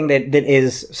 like the thing that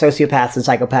is sociopaths and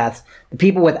psychopaths, the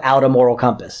people without a moral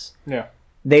compass. Yeah.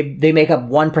 They make up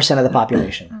 1% of the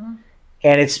population.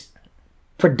 And it's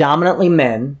predominantly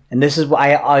men, and this is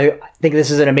why I think this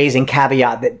is an amazing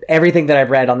caveat that everything that I've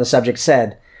read on the subject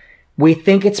said. We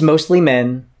think it's mostly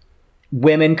men.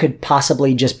 Women could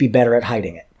possibly just be better at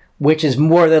hiding it, which is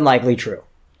more than likely true.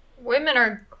 Women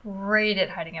are great at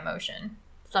hiding emotion.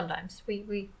 Sometimes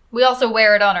we also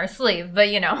wear it on our sleeve, but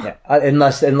you know. Yeah.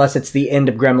 Unless it's the end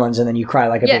of Gremlins and then you cry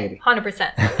like a baby.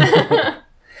 100%.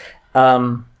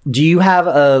 Do you have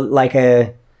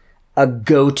a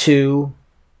go-to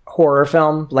horror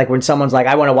film? Like when someone's like,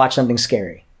 I want to watch something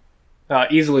scary.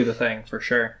 Easily The Thing, for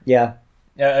sure. Yeah.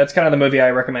 Yeah, that's kind of the movie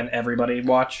I recommend everybody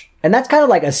watch. And that's kind of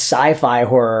like a sci-fi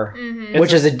horror,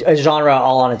 which is a genre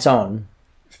all on its own.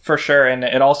 For sure, and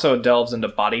it also delves into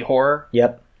body horror.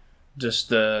 Yep. Just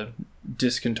the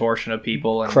discontortion of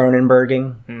people. And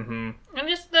Cronenberging. Mm-hmm. And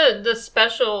just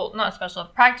the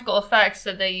practical effects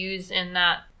that they use in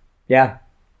that. Yeah.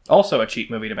 Also a cheap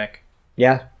movie to make.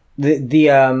 Yeah.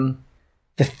 The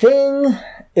Thing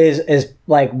is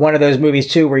like one of those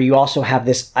movies too where you also have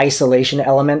this isolation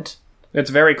element. It's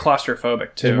very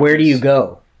claustrophobic too. Where do you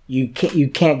go? You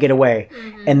can't get away.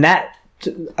 And that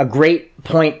a great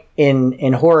point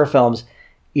in horror films,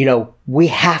 you know, we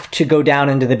have to go down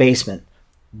into the basement.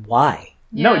 Why?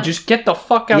 No, just get the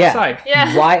fuck outside.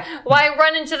 Yeah. Why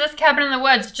run into this cabin in the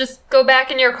woods? Just go back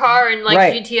in your car and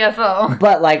Right. GTFO.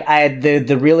 But like I had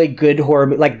the really good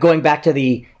horror, like going back to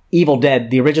the Evil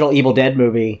Dead, the original Evil Dead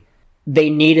movie, they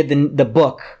needed the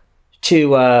book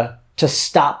to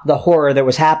stop the horror that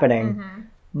was happening.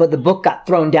 But the book got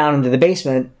thrown down into the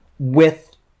basement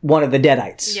with one of the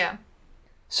Deadites. Yeah.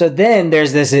 So then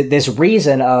there's this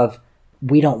reason of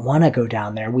we don't want to go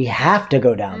down there. We have to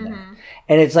go down there.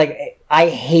 And it's like, I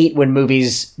hate when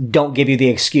movies don't give you the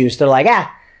excuse. They're like,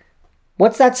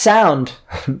 what's that sound?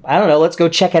 I don't know. Let's go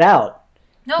check it out.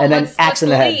 No, And then let's axe in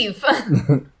the head. leave.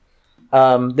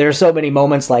 There are so many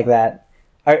moments like that.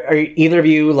 Are either of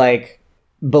you like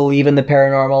believe in the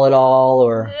paranormal at all,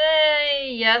 or?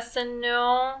 Yes and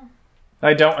no.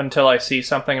 I don't until I see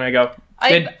something and I go,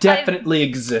 it definitely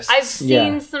exists. I've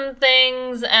seen some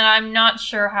things and I'm not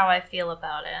sure how I feel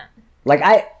about it. Like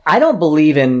I don't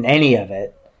believe in any of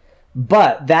it.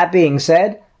 But that being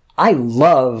said, I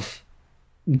love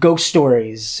ghost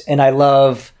stories and I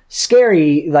love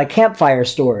scary like campfire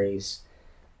stories.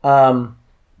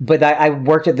 But I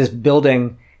worked at this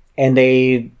building and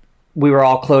we were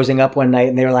all closing up one night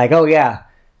and they were like, oh yeah,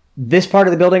 this part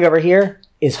of the building over here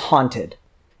is haunted.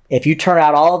 If you turn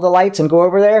out all of the lights and go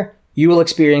over there, you will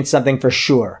experience something for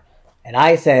sure. And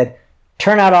I said,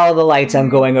 turn out all of the lights, I'm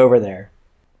going over there.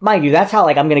 Mind you, that's how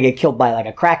like I'm going to get killed by like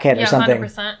a crackhead or something.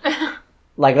 100%.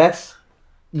 Like that's,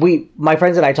 my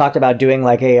friends and I talked about doing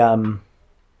like a,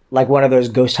 like one of those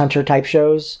ghost hunter type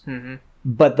shows. Mm-hmm.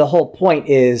 But the whole point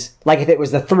is, like if it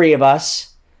was the three of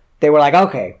us, they were like,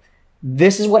 okay,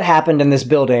 this is what happened in this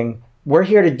building. We're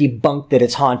here to debunk that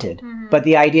it's haunted. But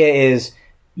the idea is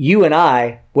you and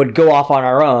I would go off on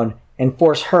our own and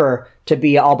force her to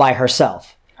be all by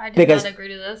herself. I did Because not agree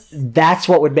to this. that's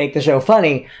what would make the show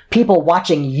funny. People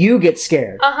watching you get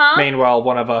scared. Meanwhile,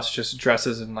 one of us just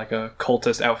dresses in like a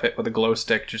cultist outfit with a glow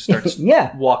stick, just starts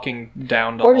Yeah. walking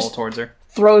down the Or hall just- towar's her.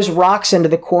 Throws rocks into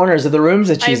the corners of the rooms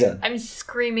that she's in. I'm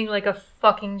screaming like a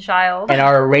fucking child. And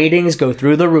our ratings go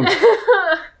through the roof.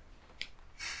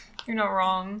 You're not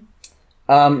wrong.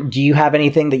 Do you have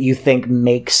anything that you think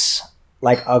makes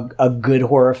like a good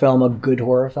horror film a good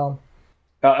horror film?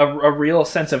 A real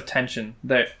sense of tension.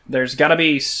 There's got to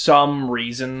be some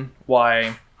reason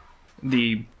why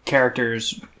the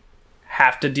characters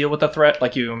have to deal with a threat,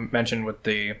 like you mentioned with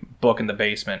the book in the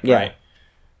basement, Yeah. right?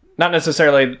 Not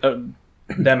necessarily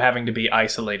them having to be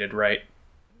isolated, right?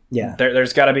 Yeah.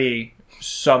 There's got to be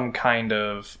some kind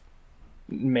of,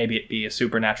 maybe it be a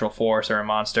supernatural force or a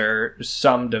monster,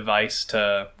 some device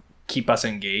to keep us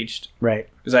engaged. Right.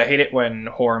 Because I hate it when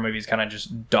horror movies kind of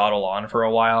just dawdle on for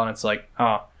a while and it's like,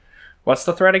 oh, what's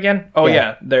the threat again? Oh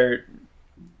yeah, they're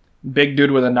big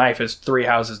dude with a knife is 3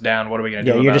 houses down. What are we gonna do?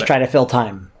 Yeah, you're about just it? trying to fill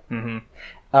time.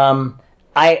 Mm-hmm.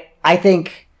 I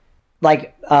think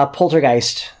like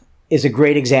Poltergeist is a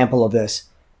great example of this.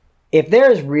 If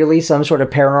there is really some sort of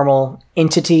paranormal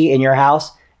entity in your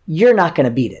house, you're not going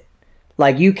to beat it.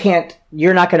 Like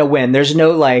you're not going to win. There's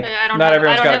no like. Not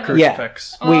everyone's got a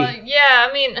crucifix. Well, yeah,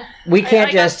 I mean, we can't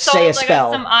I got just say a salt, spell.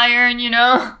 I got some iron, you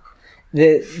know.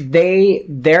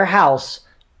 Their house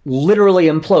literally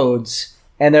implodes,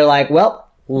 and they're like, "Well,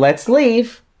 let's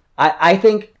leave." I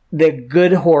think the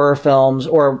good horror films,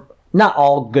 or not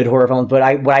all good horror films,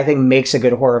 but what I think makes a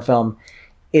good horror film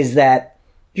is that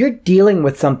you're dealing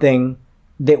with something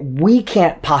that we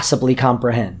can't possibly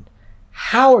comprehend.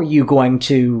 How are you going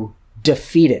to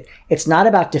defeat it? It's not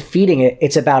about defeating it,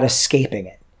 it's about escaping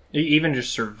it. Even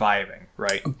just surviving,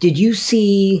 right? Did you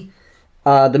see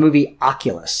the movie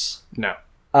Oculus? No.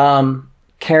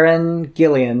 Karen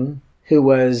Gillan, who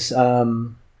was,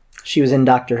 she was in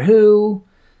Doctor Who,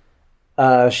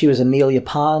 she was Amelia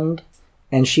Pond,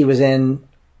 and she was in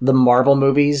the Marvel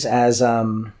movies as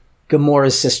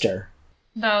Gamora's sister.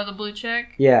 No, the blue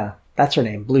chick? Yeah, that's her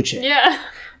name, Blue Chick. Yeah.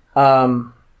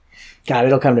 God,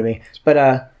 it'll come to me.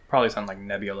 But probably sound like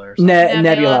Nebula or something.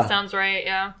 Nebula sounds right,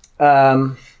 yeah.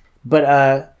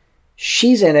 But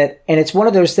she's in it, and it's one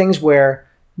of those things where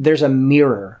there's a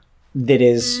mirror that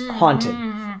is haunted.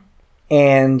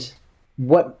 And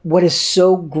what is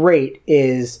so great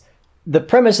is the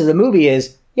premise of the movie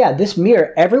is, yeah, this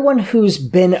mirror, everyone who's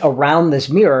been around this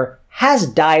mirror has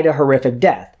died a horrific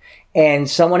death. And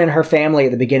someone in her family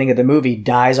at the beginning of the movie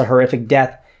dies a horrific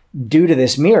death due to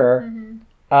this mirror.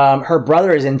 Her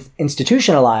brother is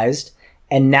institutionalized,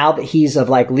 and now that he's of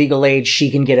like legal age,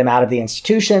 she can get him out of the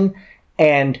institution.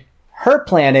 And her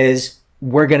plan is,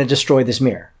 we're going to destroy this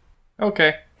mirror.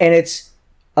 Okay. And it's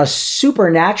a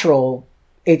supernatural.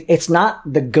 It's not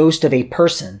the ghost of a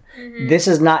person. This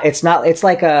is not. It's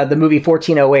like the movie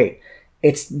 1408.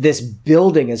 It's this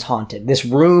building is haunted. This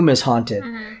room is haunted,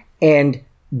 and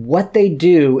what they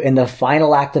do in the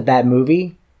final act of that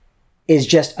movie is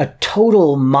just a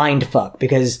total mind fuck,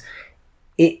 because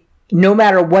no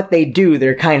matter what they do,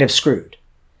 they're kind of screwed.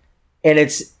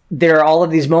 And there are all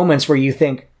of these moments where you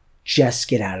think, just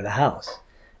get out of the house.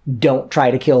 Don't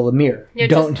try to kill the mirror. Yeah,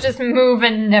 Don't just move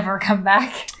and never come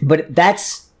back. But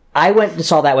I went and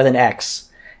saw that with an ex,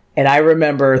 and I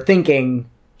remember thinking,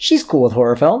 she's cool with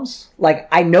horror films. Like,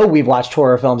 I know we've watched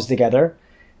horror films together.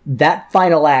 That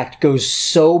final act goes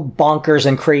so bonkers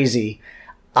and crazy.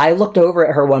 I looked over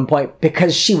at her one point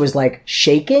because she was like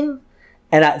shaking.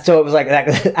 And so it was like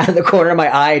that, out of the corner of my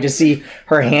eye, I just see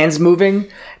her hands moving.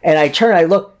 And I turn, I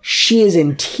look, she is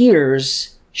in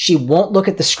tears. She won't look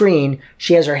at the screen.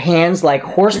 She has her hands like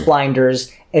horse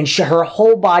blinders, and her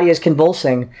whole body is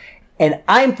convulsing. And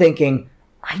I'm thinking,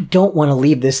 I don't want to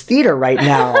leave this theater right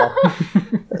now.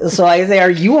 So I say,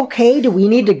 are you okay? Do we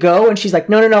need to go? And she's like,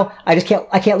 no. I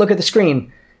can't look at the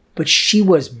screen. But she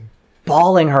was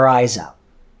bawling her eyes out.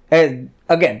 And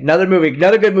again, another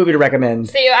good movie to recommend.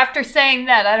 See, after saying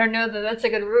that, I don't know that that's a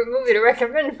good movie to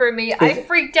recommend for me. I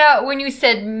freaked out when you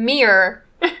said mirror.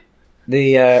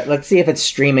 Let's see if it's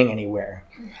streaming anywhere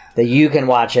that you can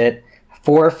watch it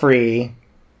for free.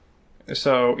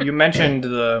 So you mentioned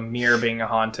the mirror being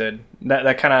haunted.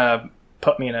 That kind of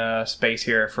put me in a space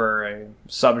here for a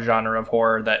subgenre of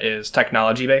horror that is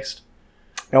technology based.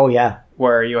 Oh yeah,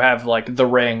 where you have like The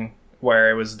Ring, where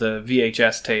it was the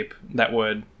VHS tape that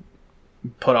would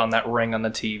put on that ring on the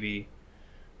TV.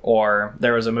 Or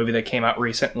there was a movie that came out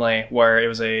recently where it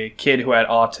was a kid who had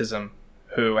autism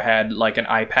who had like an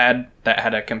iPad that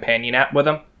had a companion app with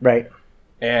him. Right.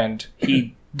 And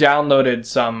he downloaded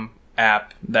some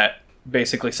app that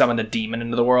basically summoned a demon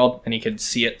into the world, and he could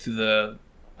see it through the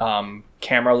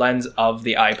camera lens of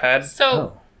the iPad.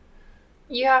 So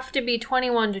you have to be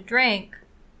 21 to drink,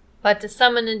 but to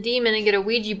summon a demon and get a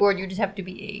Ouija board, you just have to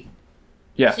be 8.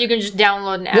 Yeah. So you can just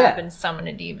download an app and summon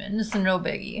a demon. It's no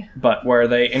biggie. But where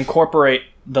they incorporate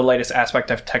the latest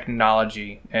aspect of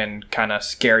technology and kind of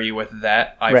scare you with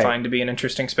that, I find to be an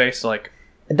interesting space. Like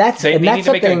they need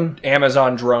to make an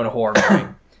Amazon drone horror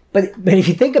movie. But if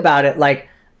you think about it, like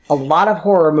a lot of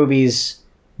horror movies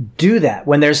do that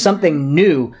when there's something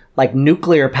new, like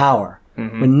nuclear power.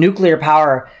 When nuclear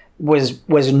power was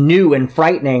new and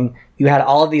frightening, you had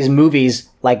all of these movies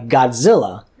like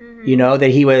Godzilla, you know, that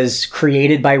he was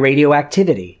created by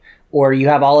radioactivity. Or you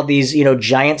have all of these, you know,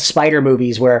 giant spider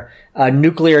movies where a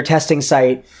nuclear testing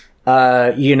site,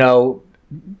 you know,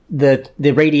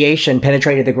 the radiation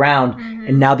penetrated the ground,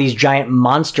 and now these giant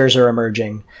monsters are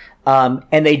emerging.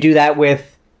 And they do that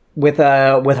with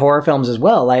horror films as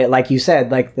well. Like you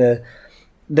said, like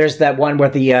there's that one where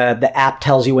the app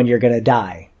tells you when you're gonna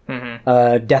die.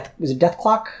 Was it Death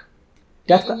Clock?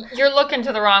 You're looking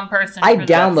to the wrong person. I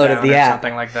downloaded the app.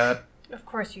 Something like that. Of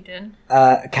course you did.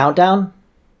 Countdown?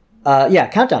 Yeah,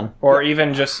 Countdown. Or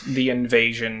even just the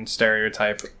invasion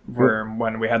stereotype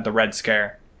when we had the Red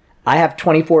Scare. I have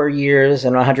 24 years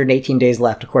and 118 days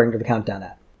left according to the Countdown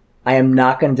app. I am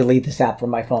not going to delete this app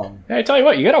from my phone. Hey, I tell you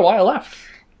what, you got a while left.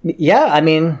 Yeah, I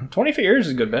mean... 24 years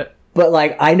is a good bit. But,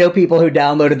 like, I know people who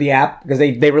downloaded the app because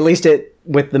they released it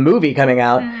with the movie coming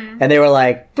out, and they were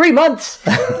like, 3 months!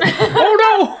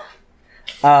 Oh,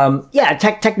 no! Yeah,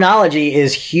 technology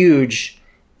is huge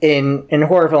in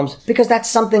horror films because that's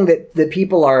something that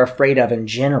people are afraid of in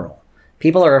general.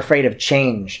 People are afraid of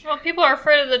change. Well, people are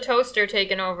afraid of the toaster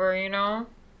taking over, you know?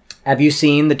 Have you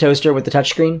seen the toaster with the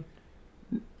touchscreen?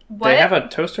 What? They have a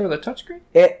toaster with a touchscreen?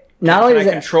 It not only Can I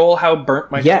does it control how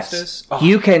burnt my yes, toast is? Oh.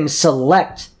 you can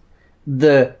select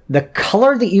the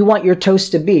color that you want your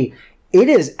toast to be. It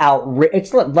is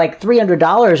it's like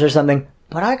 $300 or something,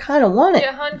 but I kind of want it.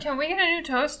 Yeah, hon, can we get a new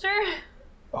toaster?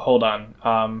 Hold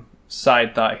on.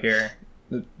 Side thought here.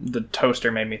 The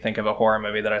toaster made me think of a horror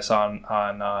movie that I saw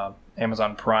on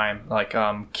Amazon Prime, like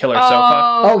Killer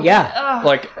Sofa. Oh, yeah. Ugh.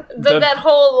 Like that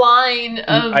whole line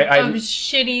of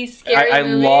shitty, scary I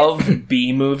movies. love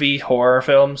B-movie horror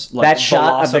films. Like That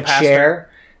shot of the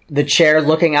Velocipaster. chair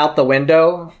looking out the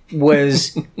window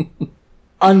was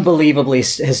unbelievably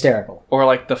hysterical. Or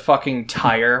like the fucking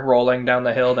tire rolling down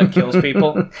the hill that kills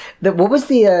people. What was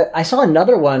the... I saw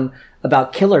another one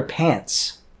about killer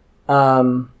pants.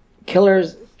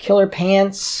 Killer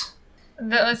pants...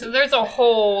 There's a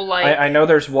whole, like... I know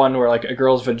there's one where like a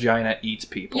girl's vagina eats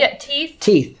people. Yeah, Teeth.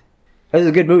 Teeth. That was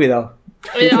a good movie, though.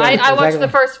 I watched the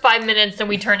first 5 minutes and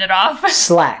we turned it off.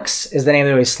 Slacks is the name of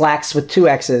the movie. Slacks with 2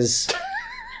 X's.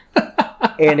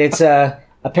 And it's a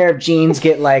pair of jeans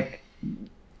get like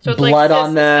So it's blood like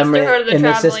on them Sisterhood of the in the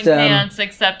Traveling system. Pants,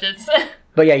 except it's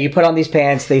But yeah, you put on these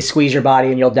pants, they squeeze your body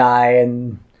and you'll die.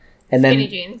 And then skinny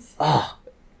jeans.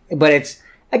 But it's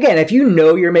again, if you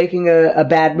know you're making a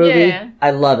bad movie, Yeah.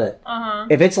 I love it. Uh-huh.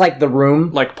 If it's like The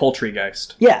Room, Like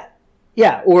Poultrygeist.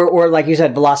 yeah, or like you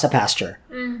said, Velocipaster.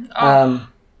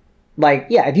 Like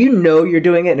if you know you're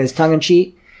doing it and it's tongue in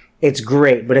cheek, it's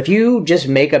great. But if you just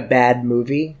make a bad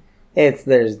movie,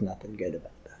 there's nothing good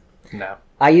about that. No.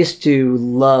 I used to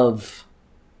love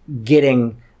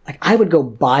getting I would go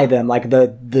buy them like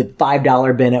the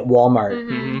 $5 bin at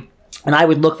Walmart, and I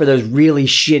would look for those really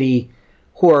shitty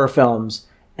horror films,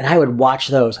 and I would watch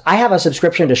those. I have a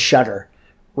subscription to Shudder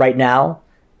right now,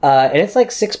 and it's like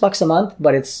 $6 a month,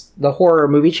 but it's the horror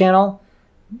movie channel.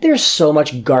 There's so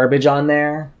much garbage on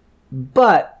there,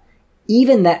 but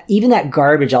even that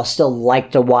garbage I'll still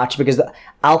like to watch because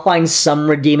I'll find some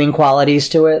redeeming qualities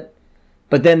to it.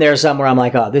 But then there's some where I'm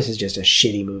like, oh, this is just a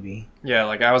shitty movie. Yeah,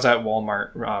 like I was at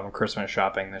Walmart Christmas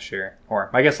shopping this year, or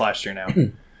I guess last year now,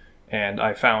 and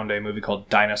I found a movie called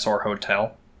Dinosaur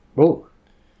Hotel. Ooh.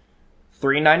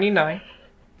 $3.99.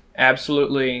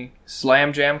 Absolutely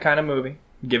slam jam kind of movie.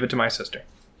 Give it to my sister.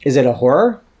 Is it a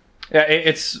horror? Yeah,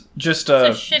 it's just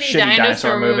a shitty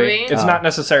dinosaur movie. It's not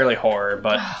necessarily horror,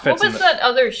 but fits What was that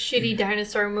other shitty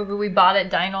dinosaur movie we bought at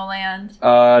Dino Land?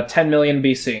 10 million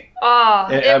BC. Oh,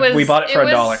 We bought it for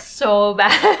 $1. Was so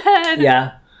bad.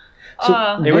 Yeah.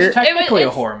 So It was technically a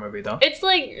it's- horror movie, though. It's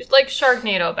like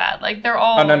Sharknado bad. Like they're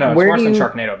all. Oh, no, it's where worse do than you-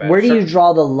 Sharknado bad. Where do you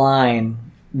draw the line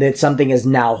that something is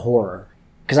now horror?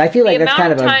 Because I feel like The that's amount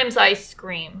kind of of times I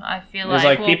scream, I feel There's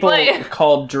like like people play.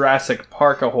 called Jurassic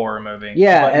Park a horror movie.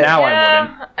 Yeah, but now I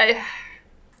wouldn't.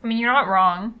 I mean, you're not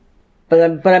wrong.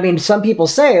 But I mean, some people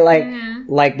say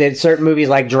like that certain movies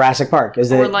like Jurassic Park is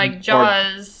Or that like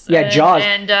Jaws. Yeah, Jaws.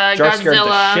 And Jaws scared the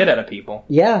Godzilla. shit out of people.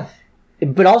 yeah,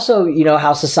 but also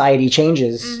how society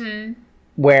changes,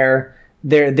 where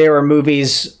there were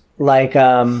movies like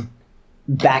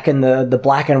back in the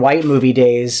black and white movie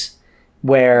days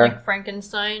where Like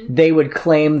Frankenstein. they would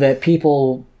claim that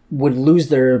people would lose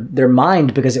their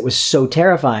mind because it was so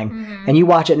terrifying. And you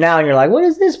watch it now and you're like, what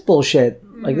is this bullshit?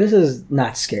 Like, this is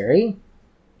not scary.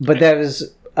 But that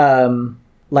was,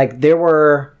 like, there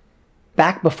were,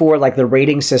 back before, like, the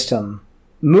rating system,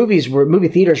 movie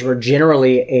theaters were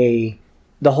generally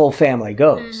the whole family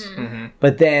goes.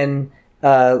 But then,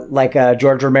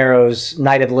 George Romero's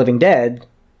Night of the Living Dead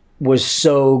was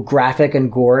so graphic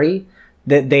and gory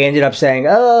that they ended up saying,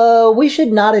 oh, we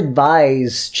should not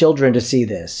advise children to see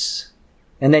this.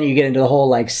 And then you get into the whole,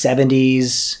 like,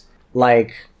 70s,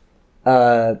 like,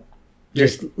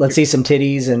 just let's see some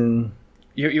titties and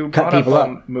You cut brought up people a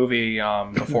up. movie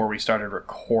before we started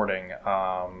recording.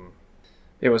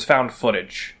 It was found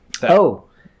footage.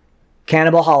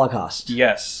 Cannibal Holocaust.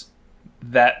 Yes.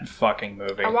 That fucking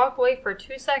movie. I walked away for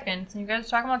 2 seconds, and you guys are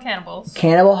talking about cannibals.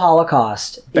 Cannibal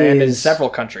Holocaust Banned in is... several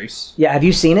countries. Yeah, have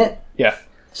you seen it? Yeah.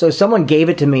 So someone gave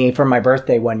it to me for my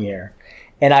birthday one year.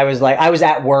 And I was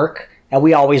at work, and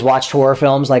we always watched horror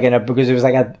films, because it was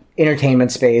like an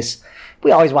entertainment space.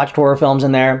 We always watched horror films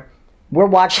in there. we're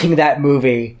watching that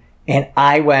movie, and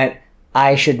I went,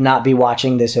 I should not be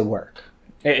watching this at work.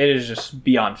 It is just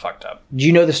beyond fucked up. Do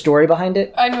you know the story behind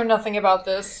it? I know nothing about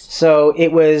this. So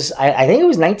it was, I think it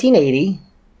was 1980.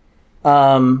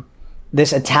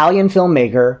 This Italian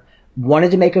filmmaker wanted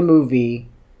to make a movie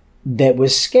that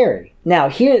was scary. Now,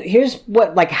 here's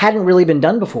what like hadn't really been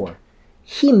done before.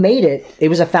 He made it. It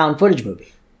was a found footage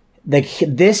movie. Like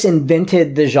this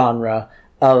invented the genre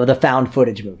of the found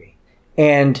footage movie.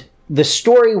 And the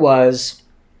story was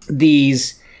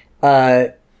these.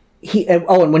 And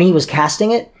when he was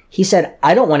casting it, he said,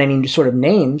 "I don't want any sort of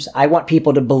names. I want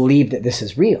people to believe that this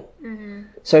is real." Mm-hmm.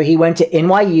 So he went to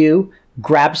NYU,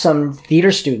 grabbed some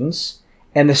theater students,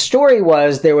 and the story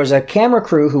was there was a camera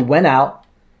crew who went out,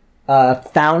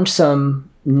 found some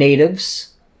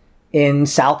natives in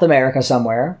South America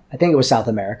somewhere. I think it was South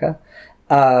America.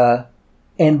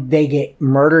 And they get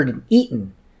murdered and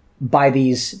eaten by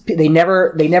these. They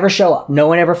never show up. No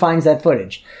one ever finds that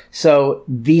footage. So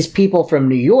these people from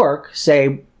New York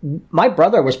say, my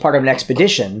brother was part of an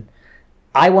expedition.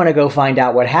 I want to go find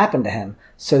out what happened to him.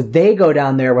 So they go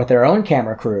down there with their own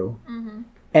camera crew,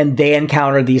 and they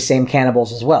encounter these same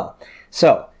cannibals as well.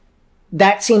 So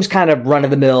that seems kind of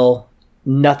run-of-the-mill,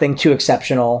 nothing too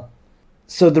exceptional.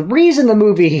 So the reason the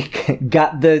movie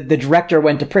got the director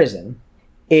went to prison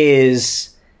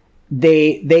is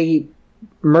they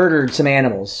murdered some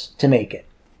animals to make it.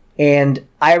 And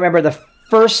I remember the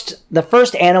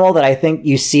first animal that I think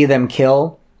you see them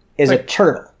kill is a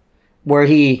turtle, where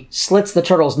he slits the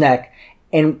turtle's neck,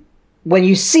 and when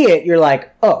you see it, you're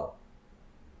like, oh,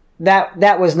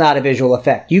 that was not a visual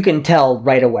effect. You can tell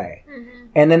right away. Mm-hmm.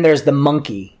 And then there's the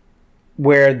monkey,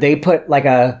 where they put like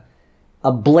a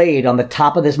blade on the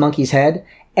top of this monkey's head,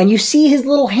 and you see his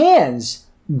little hands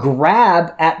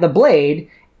grab at the blade,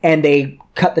 and they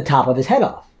cut the top of his head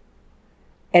off.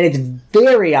 And it's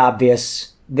very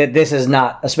obvious that this is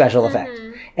not a special effect.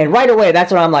 And right away,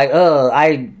 that's when I'm like, oh,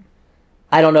 I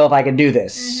don't know if I can do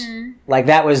this. Like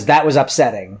that was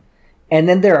upsetting. And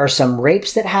then there are some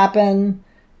rapes that happen.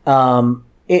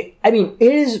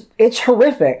 It's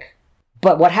horrific.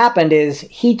 But what happened is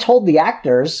he told the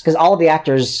actors, because all of the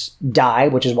actors die,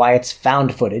 which is why it's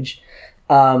found footage.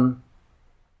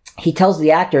 He tells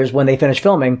the actors when they finish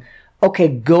filming, okay,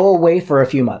 go away for a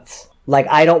few months. Like,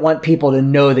 I don't want people to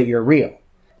know that you're real.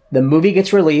 The movie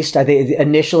gets released. I think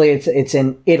initially it's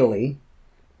in Italy.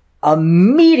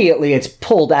 Immediately it's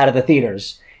pulled out of the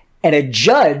theaters. And a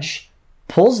judge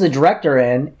pulls the director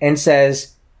in and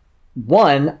says,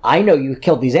 one, I know you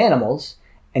killed these animals.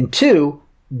 And two,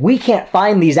 we can't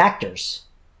find these actors.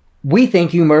 We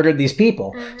think you murdered these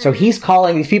people. So he's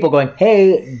calling these people going,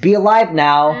 hey, be alive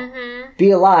now. Be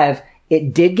alive.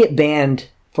 It did get banned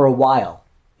for a while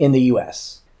in the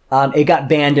US. It got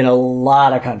banned in a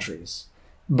lot of countries.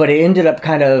 But it ended up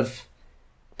kind of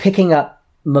picking up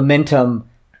momentum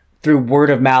through word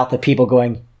of mouth of people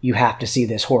going, you have to see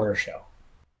this horror show.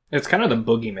 It's kind of the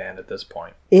boogeyman at this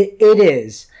point. It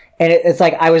is. And it's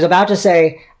like, I was about to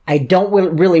say, I don't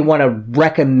really want to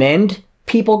recommend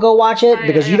people go watch it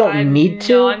because you don't need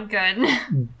to. No, I'm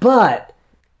good. But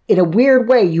in a weird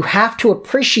way, you have to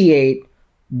appreciate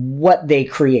what they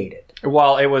created.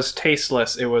 While it was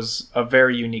tasteless, it was a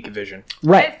very unique vision.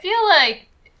 Right. I feel like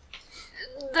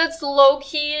that's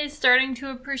low-key starting to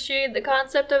appreciate the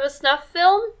concept of a snuff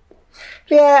film.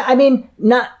 Yeah, I mean,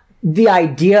 not the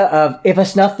idea of if a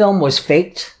snuff film was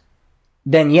faked,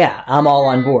 then yeah, I'm all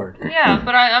on board. Yeah,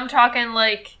 but I'm talking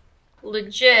like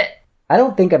legit. I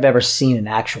don't think I've ever seen an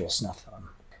actual snuff film.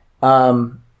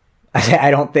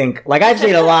 I don't think, like, I've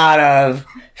seen a lot of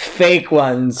fake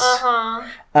ones.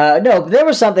 No, there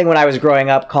was something when I was growing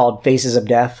up called Faces of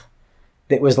Death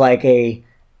that was like it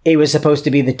was supposed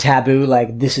to be the taboo,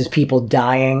 like, this is people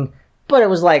dying, but it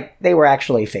was like, they were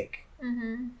actually fake.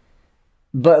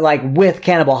 But like with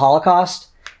Cannibal Holocaust,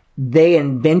 they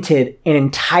invented an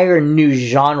entire new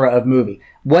genre of movie.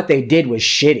 What they did was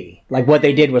shitty. Like, what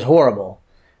they did was horrible.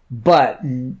 But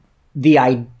the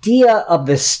idea of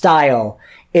the style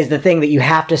is the thing that you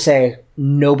have to say,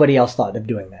 nobody else thought of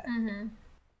doing that.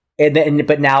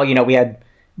 But now, we had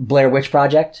Blair Witch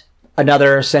Project,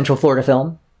 another Central Florida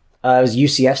film. It was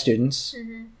UCF students.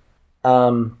 You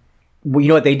know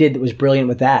what they did that was brilliant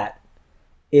with that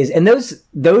is, and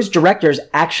those directors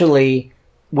actually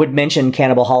would mention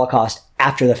Cannibal Holocaust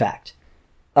after the fact,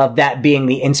 of that being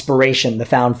the inspiration, the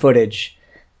found footage.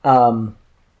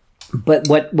 But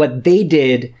what they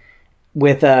did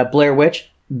with Blair Witch,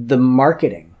 the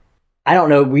marketing. I don't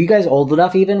know, were you guys old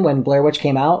enough even when Blair Witch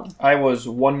came out? I was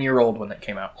 1 year old when it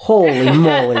came out. Holy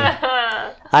moly.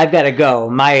 I've got to go.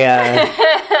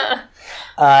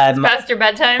 Past your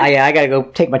bedtime. I gotta go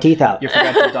take my teeth out. You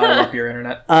forgot to dial up your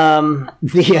internet.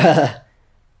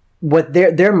 What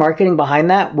their marketing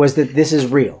behind that was that this is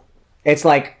real. It's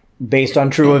like based on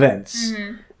true events.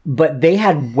 Mm-hmm. But they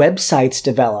had websites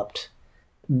developed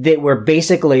that were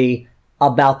basically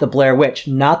about the Blair Witch,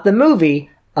 not the movie,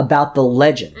 about the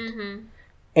legend. Mm-hmm.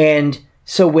 And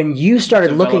so when you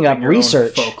started looking up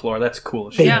research, folklore, that's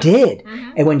cool. They did.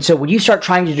 Mm-hmm. And when you start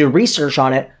trying to do research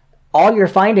on it, all you're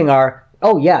finding are,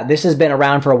 oh yeah, this has been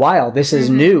around for a while. This is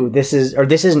new. This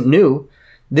isn't new.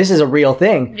 This is a real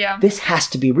thing. Yeah. This has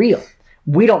to be real.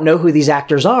 We don't know who these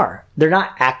actors are. They're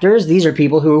not actors. These are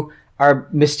people who are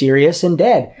mysterious and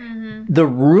dead. Mm-hmm. The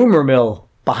rumor mill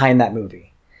behind that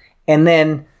movie. And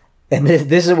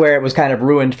this is where it was kind of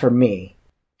ruined for me.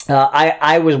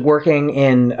 I was working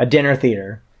in a dinner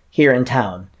theater here in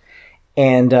town,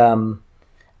 and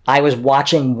I was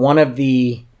watching one of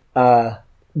the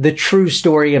true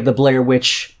story of the Blair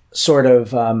Witch sort of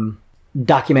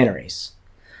documentaries.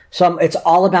 So it's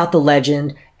all about the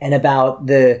legend and about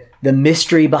the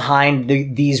mystery behind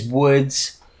these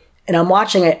woods. And I'm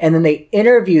watching it, and then they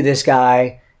interview this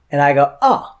guy, and I go,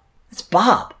 oh, it's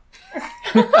Bob.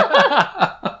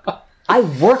 I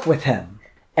work with him.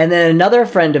 And then another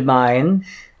friend of mine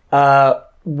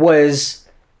was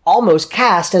almost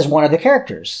cast as one of the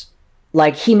characters.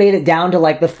 Like, he made it down to,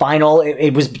 like, the final.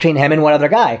 It was between him and one other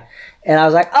guy. And I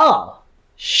was like, oh,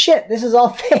 shit, this is all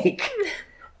fake.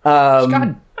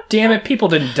 God damn it, people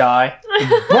didn't die.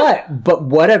 But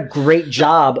what a great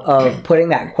job of putting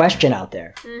that question out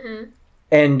there. Mm-hmm.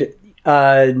 And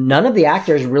none of the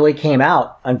actors really came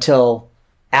out until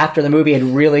after the movie had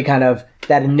really kind of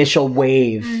that initial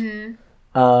wave. Mm-hmm.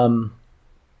 And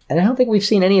I don't think we've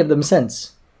seen any of them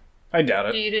since. I doubt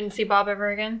it. You didn't see Bob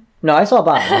ever again? No, I saw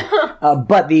Bob.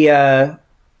 But the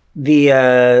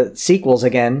sequels,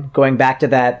 again, going back to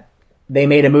that, they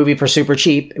made a movie for super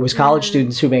cheap. It was college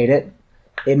students who made it.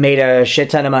 It made a shit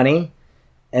ton of money,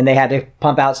 and they had to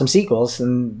pump out some sequels.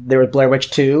 And there was Blair Witch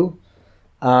 2,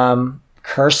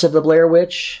 Curse of the Blair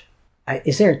Witch.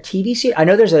 Is there a TV series? I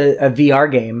know there's a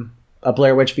VR game, a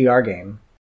Blair Witch VR game.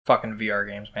 Fucking VR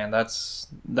games, man. That's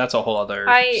a whole other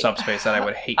subspace that I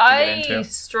would hate to get into. I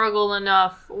struggle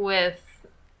enough with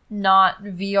not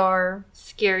VR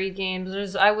scary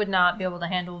games. I would not be able to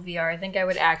handle VR. I think I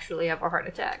would actually have a heart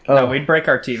attack. Oh. No, we'd break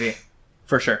our TV.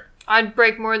 For sure. I'd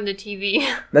break more than the TV.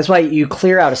 That's why you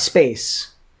clear out a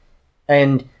space.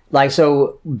 And, like,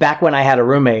 so back when I had a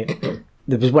roommate,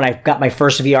 it was when I got my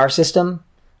first VR system.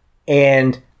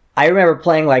 And I remember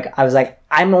playing, like, I was like,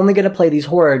 I'm only going to play these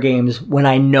horror games when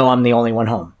I know I'm the only one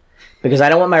home. Because I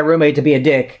don't want my roommate to be a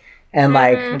dick and,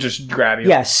 like... just grab you.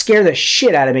 Yeah, scare the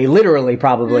shit out of me, literally,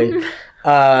 probably.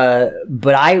 But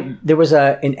there was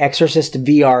an Exorcist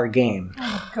VR game.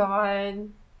 Oh, God.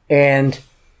 And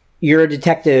you're a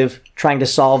detective trying to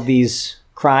solve these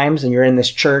crimes, and you're in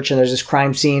this church, and there's this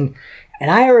crime scene.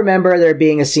 And I remember there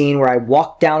being a scene where I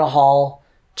walked down a hall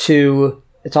to...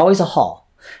 It's always a hall.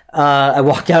 I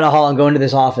walk down a hall and go into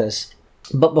this office.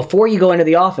 But before you go into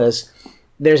the office,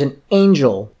 there's an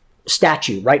angel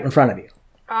statue right in front of you.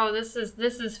 Oh, this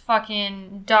is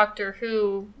fucking Doctor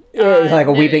Who. Like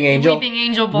a weeping angel? Weeping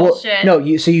angel bullshit. Well,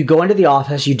 no, so you go into the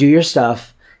office, you do your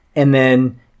stuff, and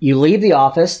then you leave the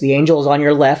office. The angel is on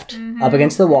your left, up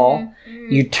against the wall.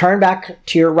 Mm-hmm. You turn back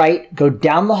to your right, go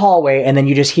down the hallway, and then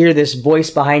you just hear this voice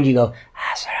behind you go,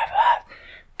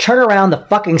 turn around, the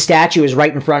fucking statue is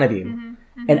right in front of you. Mm-hmm.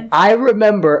 Mm-hmm. And I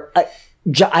remember,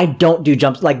 I don't do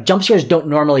jump scares don't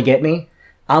normally get me.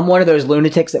 I'm one of those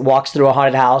lunatics that walks through a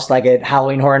haunted house, like at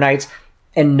Halloween Horror Nights,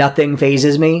 and nothing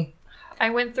phases me. I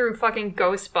went through fucking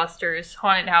Ghostbusters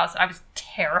haunted house. I was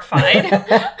terrified.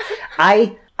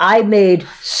 I made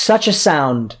such a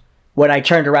sound when I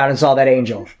turned around and saw that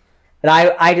angel. And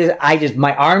I just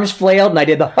my arms flailed and I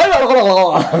did the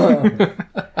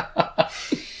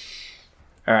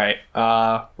All right.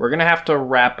 We're going to have to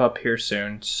wrap up here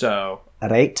soon. So, all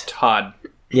right. Todd.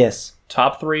 Yes.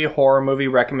 Top 3 horror movie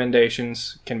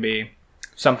recommendations can be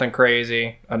something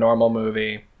crazy, a normal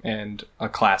movie, and a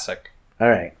classic. All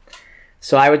right.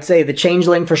 So I would say The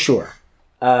Changeling for sure.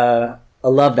 I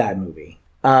love that movie.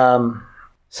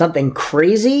 Something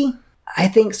crazy? I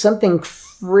think something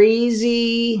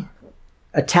crazy...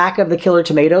 Attack of the Killer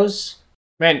Tomatoes?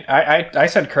 Man, I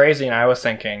said crazy, and I was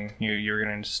thinking you were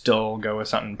going to still go with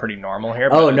something pretty normal here.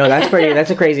 Oh, no,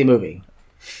 that's a crazy movie.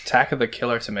 Attack of the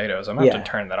Killer Tomatoes. I'm going to have to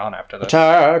turn that on after this.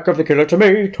 Attack of the Killer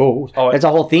Tomatoes. Oh, it's a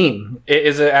whole theme.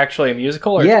 Is it actually a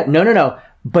musical? Or? Yeah, no.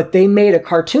 But they made a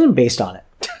cartoon based on it.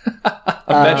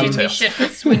 Veggie Tales. Shit for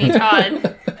Sweeney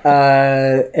Todd.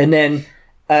 And then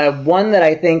one that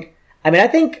I think I mean, I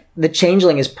think The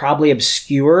Changeling is probably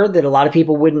obscure, that a lot of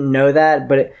people wouldn't know that,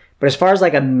 but as far as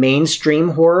like a mainstream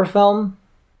horror film,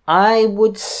 I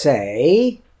would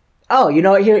say, oh, you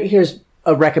know what? Here's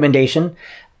a recommendation.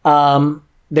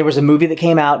 There was a movie that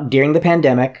came out during the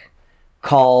pandemic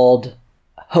called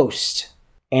Host,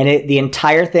 and the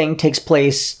entire thing takes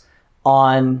place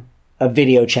on a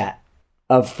video chat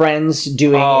of friends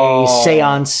doing a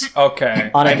seance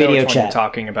Okay. on a I know video which one chat. you're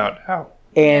talking about. Oh.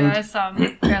 And Yeah, I saw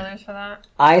trailers for that.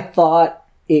 I thought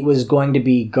it was going to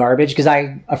be garbage because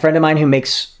a friend of mine who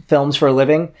makes films for a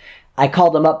living, I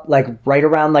called him up like right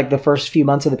around like the first few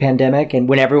months of the pandemic and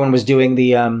when everyone was doing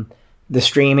the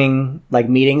streaming like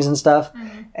meetings and stuff.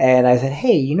 And I said,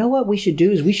 hey, you know what we should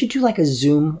do like a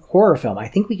Zoom horror film. I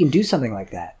think we can do something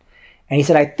like that. And he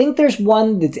said, I think there's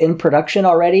one that's in production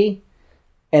already.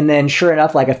 And then sure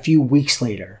enough, like a few weeks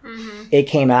later, it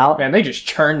came out. Man, they just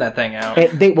churned that thing out.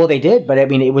 They did, but I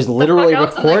mean, it was literally What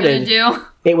else are they recorded. gonna do?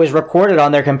 It was recorded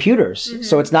on their computers,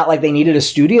 so it's not like they needed a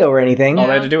studio or anything. All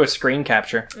they had to do was screen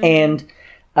capture. And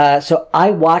so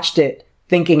I watched it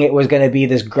thinking it was going to be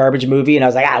this garbage movie, and I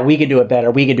was like, we could do it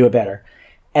better. We could do it better.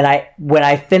 And when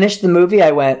I finished the movie,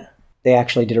 I went, they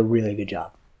actually did a really good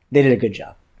job. They did a good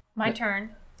job. My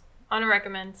turn. I want to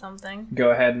recommend something.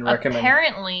 Go ahead and recommend.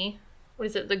 Apparently, what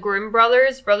is it? The Grimm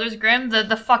Brothers Grimm.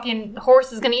 The fucking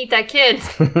horse is gonna eat that kid.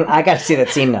 I got to see that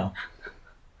scene now.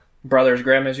 Brothers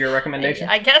Grimm is your recommendation?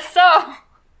 I guess so. All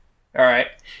right.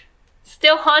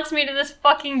 Still haunts me to this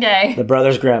fucking day. The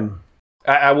Brothers Grimm.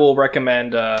 I will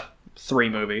recommend 3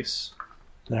 movies.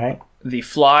 All right. The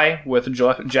Fly with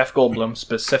Jeff Goldblum,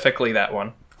 specifically that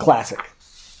one. Classic.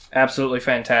 Absolutely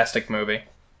fantastic movie.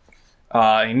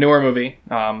 A newer movie,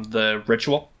 The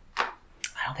Ritual. I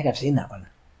don't think I've seen that one.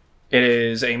 It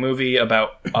is a movie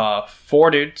about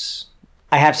 4 dudes.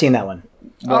 I have seen that one.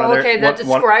 That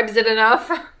describes it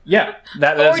enough. Yeah.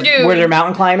 That's 4 dudes. Where they're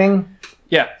mountain climbing?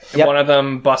 Yeah. Yep. One of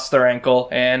them busts their ankle,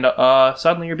 and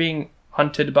suddenly you're being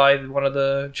hunted by one of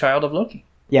the child of Loki.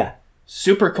 Yeah.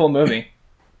 Super cool movie.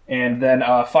 And then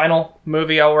final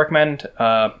movie I'll recommend,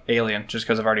 Alien, just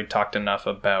because I've already talked enough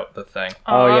about The Thing.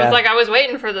 Oh, I yeah. was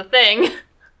waiting for the thing.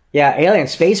 Yeah, Alien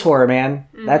space horror, man.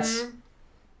 That's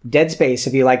Dead Space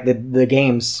if you like the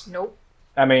games. Nope.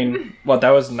 I mean,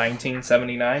 that was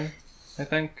 1979, I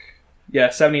think? Yeah,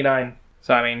 79.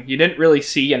 So, I mean, you didn't really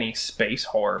see any space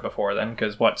horror before then,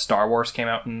 because Star Wars came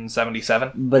out in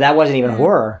 77? But that wasn't even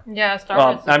horror. Yeah, Star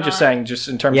Wars. Well, I'm just saying, just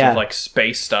in terms Yeah. of, like,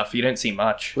 space stuff, you didn't see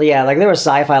much. Yeah, like there was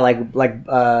sci-fi like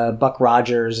Buck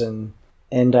Rogers and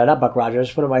not Buck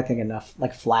Rogers. What am I thinking of?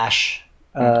 Like Flash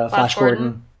Flash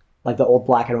Gordon, like the old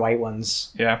black and white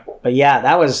ones. Yeah. But yeah,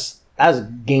 that was a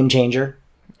game changer.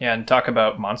 Yeah, and talk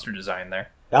about monster design there.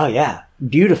 Oh yeah,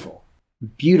 beautiful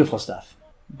stuff.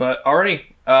 But alrighty,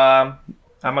 I'm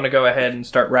going to go ahead and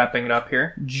start wrapping it up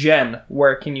here. Jen,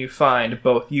 where can you find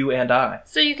both you and I?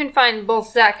 So you can find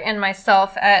both Zach and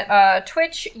myself at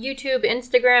Twitch, YouTube,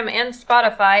 Instagram, and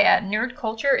Spotify at Nerd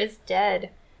Culture is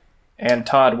Dead. And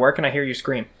Todd, where can I hear you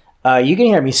scream? You can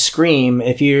hear me scream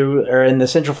if you are in the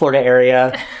Central Florida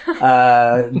area.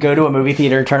 Go to a movie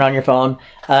theater, turn on your phone.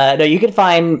 No, you can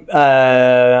find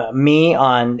me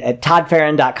at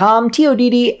toddferen.com,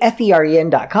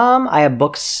 TODDFEREN.com. I have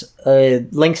books,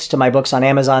 links to my books on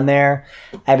Amazon there.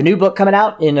 I have a new book coming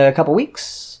out in a couple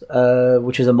weeks,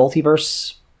 which is a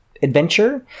multiverse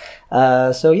adventure.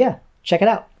 So yeah, check it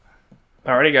out.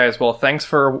 Alrighty, guys. Well, thanks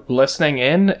for listening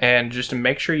in, and just to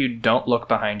make sure you don't look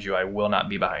behind you. I will not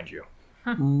be behind you.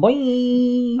 Bye.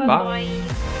 Bye.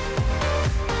 Bye.